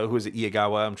to, who is it,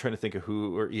 Iegawa? I'm trying to think of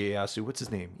who, or Ieyasu. What's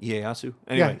his name? Ieyasu?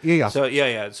 Anyway, yeah, Ieyasu. So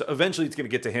yeah. So eventually it's going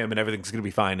to get to him and everything's going to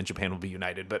be fine and Japan will be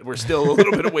united. But we're still a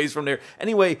little bit of ways from there.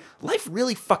 Anyway, life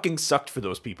really fucking sucked for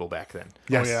those people back then.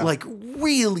 Yes. Like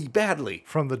really badly.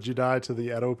 From the Jedi to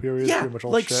the Edo period. Yeah, pretty much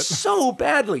all like shit. so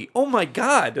badly. Oh my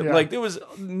god! Yeah. Like there was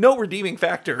no redeeming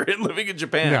factor in living in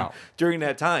Japan No. during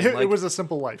that time. It Like, was a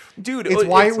simple life. dude. It's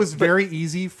why it was very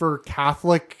easy for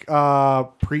Catholic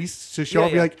priests to show Yeah, up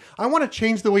and be yeah. like, I want to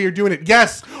change the way you're doing it.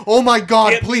 Yes. Oh my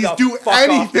God, Get me please the do fuck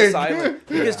off this anything. island.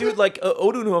 Because dude, like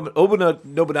Oda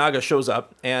Nobunaga shows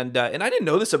up, and I didn't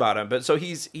know this about him, but so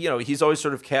he's he's always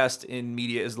sort of cast in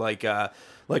media as like a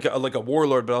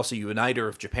warlord, but also a uniter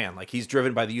of Japan. Like he's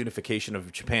driven by the unification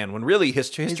of Japan. When really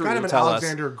history He's kind will of an tell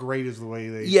Alexander Great is the way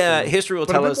they. Yeah, say it. history will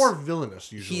but tell a bit us more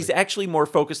villainous usually. he's actually more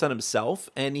focused on himself,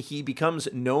 and he becomes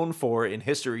known for in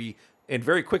history, and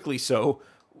very quickly so,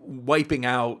 wiping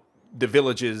out the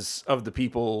villages of the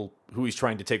people who he's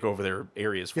trying to take over their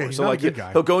areas for. Yeah, he's So not a like good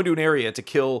guy. he'll go into an area to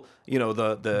kill,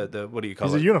 the what do you call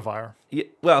He's it? a unifier. Yeah,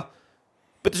 well,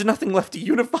 but there's nothing left to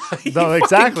unify. He No, fucking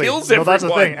exactly. kills No, that's the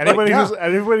everyone. thing. Like,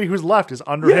 Anybody who's left is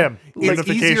under him. It's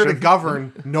easier to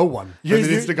govern no one than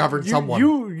it is to govern someone.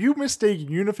 You mistake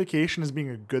unification as being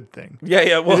a good thing.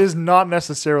 yeah. Well, It is not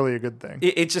necessarily a good thing.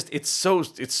 it's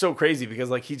so crazy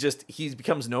because like he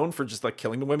becomes known for just like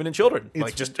killing the women and children,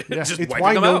 like just it's wiping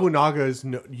why them out. Nobunaga is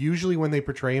usually when they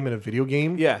portray him in a video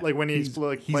game. Yeah, Like when he's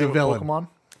like he's playing a with villain. Pokemon.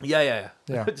 yeah.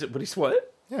 Yeah. But he's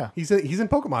what? Yeah. He's in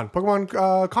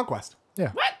Pokemon Conquest.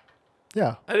 Yeah. What?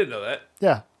 Yeah. I didn't know that.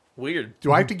 Yeah. Weird.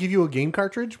 Do I have to give you a game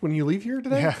cartridge when you leave here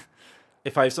today? Yeah.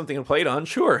 If I have something to play it on,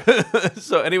 sure.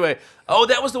 So anyway,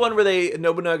 that was the one where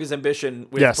Nobunaga's ambition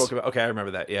with Yes. Pokemon. Okay, I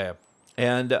remember that. Yeah.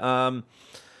 And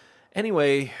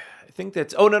anyway, I think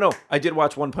that's. Oh no, I did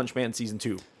watch One Punch Man season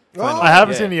 2. Finally. I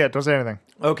haven't Yeah. seen it yet. Don't say anything.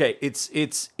 Okay, it's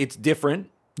different.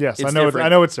 Yes, It's I know. different. I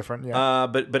know it's different. Yeah.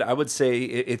 But I would say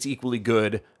it's equally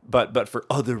good, but for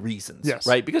other reasons. Yes.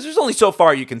 Right? Because there's only so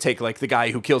far you can take like the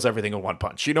guy who kills everything in one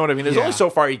punch. You know what I mean? There's Yeah. only so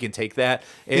far you can take that.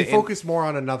 They And- focus more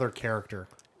on another character.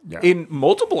 yeah. in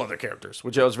multiple other characters,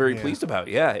 which I was very pleased about.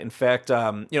 Yeah, in fact,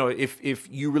 if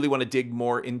you really want to dig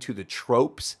more into the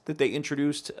tropes that they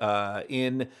introduced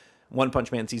in One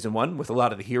Punch Man season 1 with a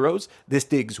lot of the heroes, this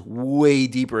digs way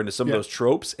deeper into some of those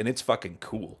tropes, and it's fucking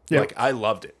cool. Yeah. Like I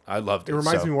loved it. It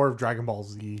reminds me more of Dragon Ball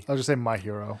Z. I'll just say My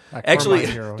Hero. Actually,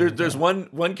 My Hero, there's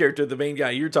one character, the main guy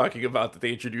you're talking about, that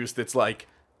they introduced that's like,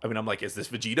 I mean, I'm like, is this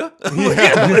Vegeta?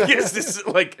 Like, is this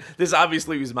like this?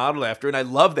 Obviously, was modeled after, and I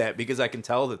love that because I can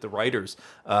tell that the writers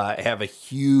have a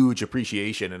huge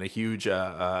appreciation and a huge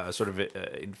sort of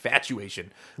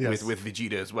infatuation with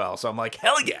Vegeta as well. So I'm like,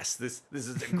 hell yes, this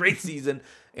is a great season,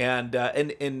 and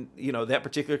that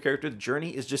particular character, the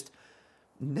journey is just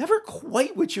never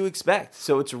quite what you expect.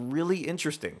 So it's really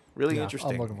interesting. Really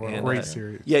interesting. I'm looking forward to it. And, Great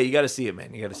series. Yeah, you got to see it,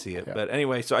 man. You got to see it. Yeah. But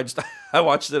anyway, so I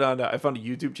watched it on. I found a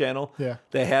YouTube channel. Yeah.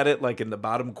 They had it like in the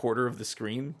bottom quarter of the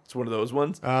screen. It's one of those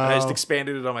ones. And I just Oh.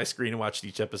 expanded it on my screen and watched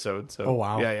each episode. So. Oh,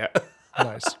 wow. Yeah.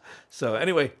 Nice. So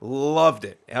anyway, loved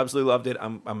it. Absolutely loved it.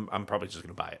 I'm probably just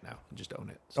gonna buy it now and just own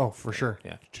it. So, Oh, for sure.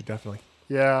 Yeah. Should definitely.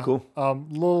 Yeah. Cool. A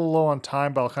little low on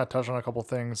time, but I'll kind of touch on a couple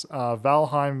things.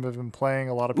 Valheim, I've been playing.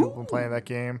 A lot of people have been playing that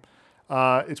game.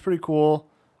 It's pretty cool.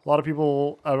 A lot of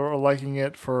people are liking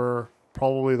it for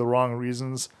probably the wrong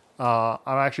reasons. I'm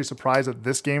actually surprised that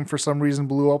this game, for some reason,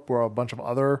 blew up where a bunch of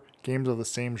other games of the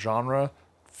same genre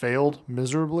failed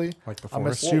miserably. Like The I'm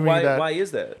Forest? assuming why that.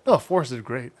 is that? No, Forest did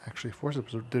great. Actually, Forest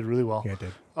did really well. Yeah, it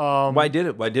did. Why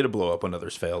did it blow up when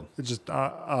others failed? It just,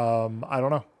 I don't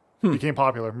know. Became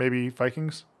popular. Maybe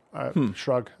Vikings.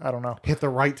 Shrug. I don't know. Hit the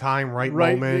right time, right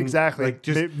Right, moment. exactly. Like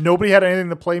just Nobody had anything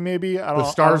to play. Maybe I don't. the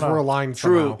stars I don't know. were aligned.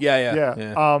 True. somehow. Yeah.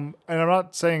 And I'm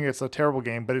not saying it's a terrible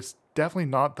game, but it's definitely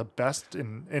not the best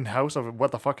in house of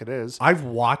what the fuck it is. I've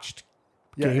watched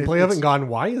Yeah, gameplay of it and gone,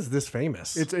 why is this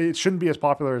famous? It shouldn't be as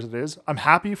popular as it is. I'm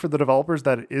happy for the developers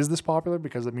that it is this popular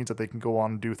because it means that they can go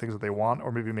on and do things that they want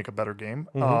or maybe make a better game.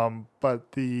 Mm-hmm.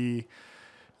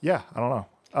 I don't know.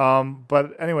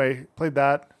 But anyway, played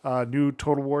that. New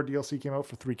Total War DLC came out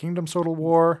for Three Kingdoms Total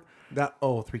War.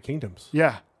 Three Kingdoms.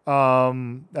 Yeah.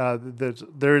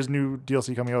 There is new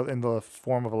DLC coming out in the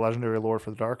form of a legendary lord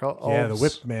for the Dark Elves. Yeah, the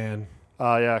Whip Man.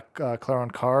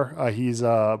 Claron Carr. He's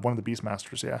one of the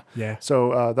Beastmasters. Yeah. Yeah.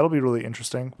 So that'll be really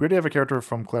interesting. We already have a character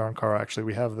from Claron Carr. Actually,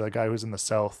 we have the guy who's in the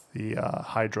south, the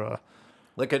Hydra.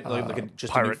 Like just a new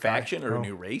pirate guy. faction or a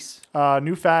new race?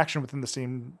 New faction within the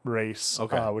same race.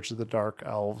 Okay. Which is the Dark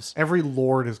Elves. Every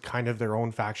lord is kind of their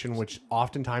own faction, which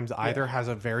oftentimes either has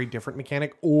a very different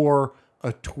mechanic or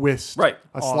a twist, Right.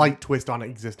 A slight twist on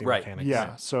existing Right. mechanics.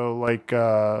 Yeah, so like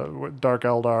Dark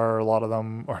Eldar, a lot of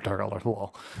them, or Dark Eldar,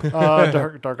 lol.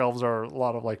 Dark Elves are a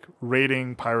lot of like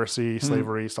raiding, piracy,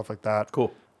 slavery, stuff like that.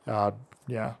 Cool.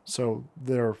 Yeah, so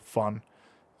they're fun.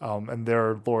 And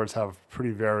their lords have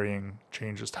pretty varying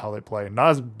changes to how they play. Not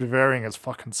as varying as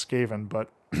fucking Skaven, but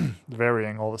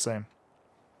varying all the same.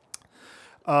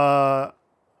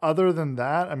 Other than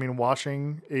that, I mean,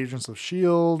 watching Agents of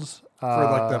S.H.I.E.L.D. For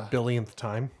like the billionth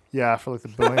time. Yeah, for like the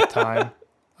billionth time.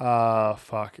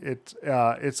 Fuck. It's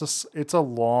a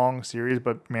long series,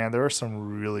 but man, there are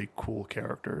some really cool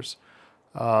characters.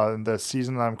 The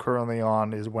season that I'm currently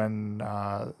on is when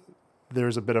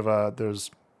there's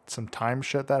some time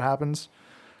shit that happens.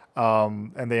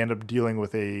 And they end up dealing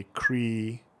with a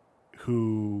Kree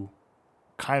who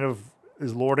kind of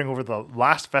is lording over the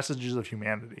last vestiges of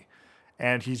humanity.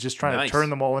 And he's just trying to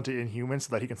turn them all into Inhumans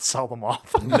so that he can sell them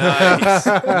off. Nice.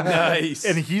 Nice.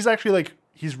 And he's actually like,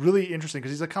 he's really interesting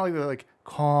because he's like kind of like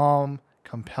calm,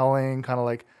 compelling, kind of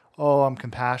like, oh, I'm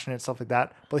compassionate, stuff like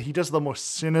that. But he does the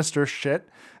most sinister shit.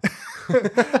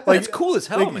 That's cool as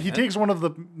hell, man. He takes one of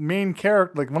the main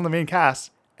character, like one of the main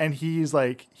casts, and he's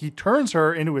like, he turns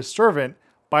her into his servant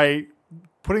by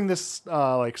putting this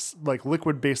like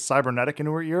liquid-based cybernetic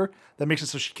into her ear that makes it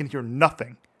so she can hear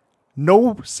nothing.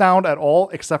 No sound at all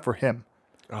except for him.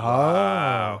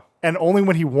 Oh. And only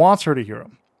when he wants her to hear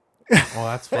him. Oh,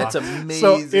 that's fun. That's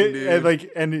amazing,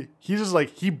 dude. And he just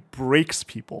like, he breaks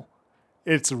people.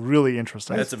 It's really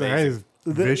interesting. That's amazing.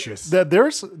 That is vicious.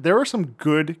 There are some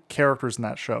good characters in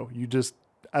that show. You just,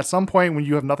 at some point when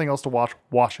you have nothing else to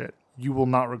watch it. You will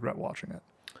not regret watching it.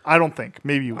 I don't think.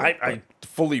 Maybe you will. I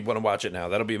fully want to watch it now.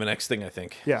 That'll be my next thing, I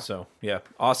think. Yeah. So, yeah.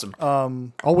 Awesome.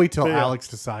 I'll wait till yeah. Alex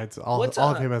decides. I'll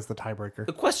have him as the tiebreaker.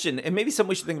 A question, and maybe something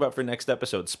we should think about for next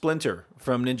episode. Splinter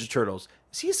from Ninja Turtles.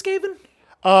 Is he a Skaven?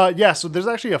 Yeah, so there's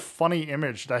actually a funny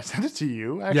image. Did I send it to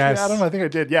you? Actually, Yes. Adam, I think I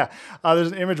did. Yeah.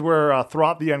 There's an image where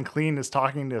Throt the Unclean is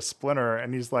talking to Splinter,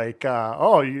 and he's like,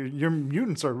 oh, your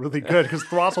mutants are really good, because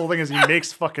Throt's whole thing is he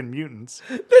makes fucking mutants.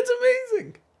 That's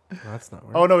amazing. That's not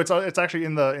weird. Oh, no, it's actually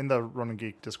in the Running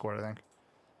Geek Discord, I think.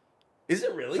 Is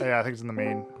it really? Yeah, I think it's in the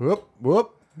main. Whoop.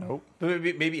 Nope.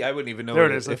 Maybe I wouldn't even know There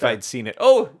it is, if okay. I'd seen it.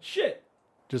 Oh, shit.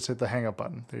 Just hit the hang up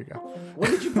button. There you go.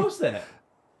 When did you post that?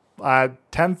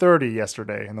 10:30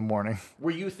 yesterday in the morning.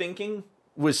 Were you thinking,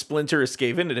 was Splinter a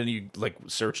Skaven, and then you like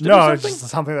searched it or No, something? it's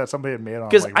just something that somebody had made on.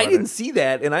 Because like, I Reddit. didn't see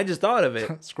that, and I just thought of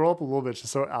it. Scroll up a little bit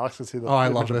just so Alex can see the. Oh, I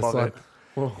love image this above one. it.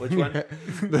 Which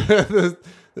one?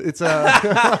 It's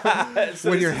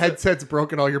when your headset's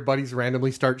broken, all your buddies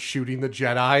randomly start shooting the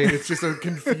Jedi, and it's just a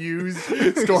confused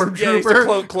stormtrooper. Yeah, he's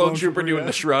a clone trooper doing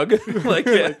the shrug. Like,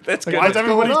 yeah, that's good. Why is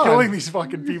everybody going on? killing these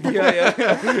fucking people? Yeah.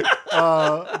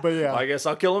 But yeah, I guess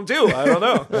I'll kill him too. I don't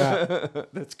know.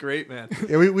 That's great, man.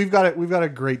 Yeah, we've got a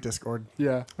great Discord.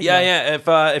 yeah. Yeah.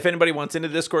 If anybody wants into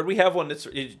Discord, we have one that's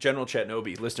General Chat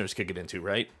Nobi. Listeners could get into,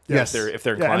 right? Yes. If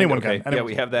they're Yeah, inclined. anyone okay. can. Yeah,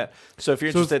 we have that. So if you're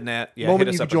interested in that, The hit moment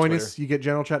us you up on join Twitter. us, you get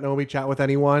General Chat Nobi, chat with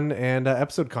anyone, and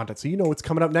episode content. So you know what's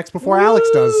coming up next before Alex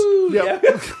does. Yep.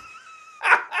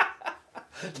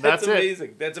 That's it.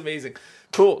 amazing. That's amazing.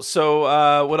 Cool.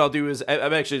 So what I'll do is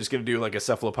I'm actually just going to do like a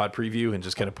Cephalopod preview and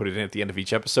just kind of put it in at the end of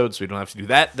each episode so we don't have to do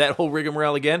that whole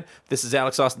rigmarole again. This is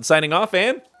Alex Austin signing off,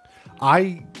 and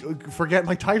I forget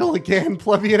my title again,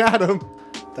 Plebeian Adam.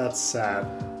 That's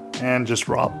sad. And just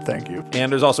Rob, thank you.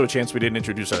 and there's also a chance we didn't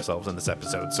introduce ourselves in this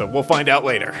episode, so we'll find out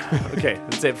later. Okay,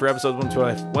 that's it for episode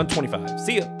 125.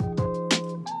 See ya.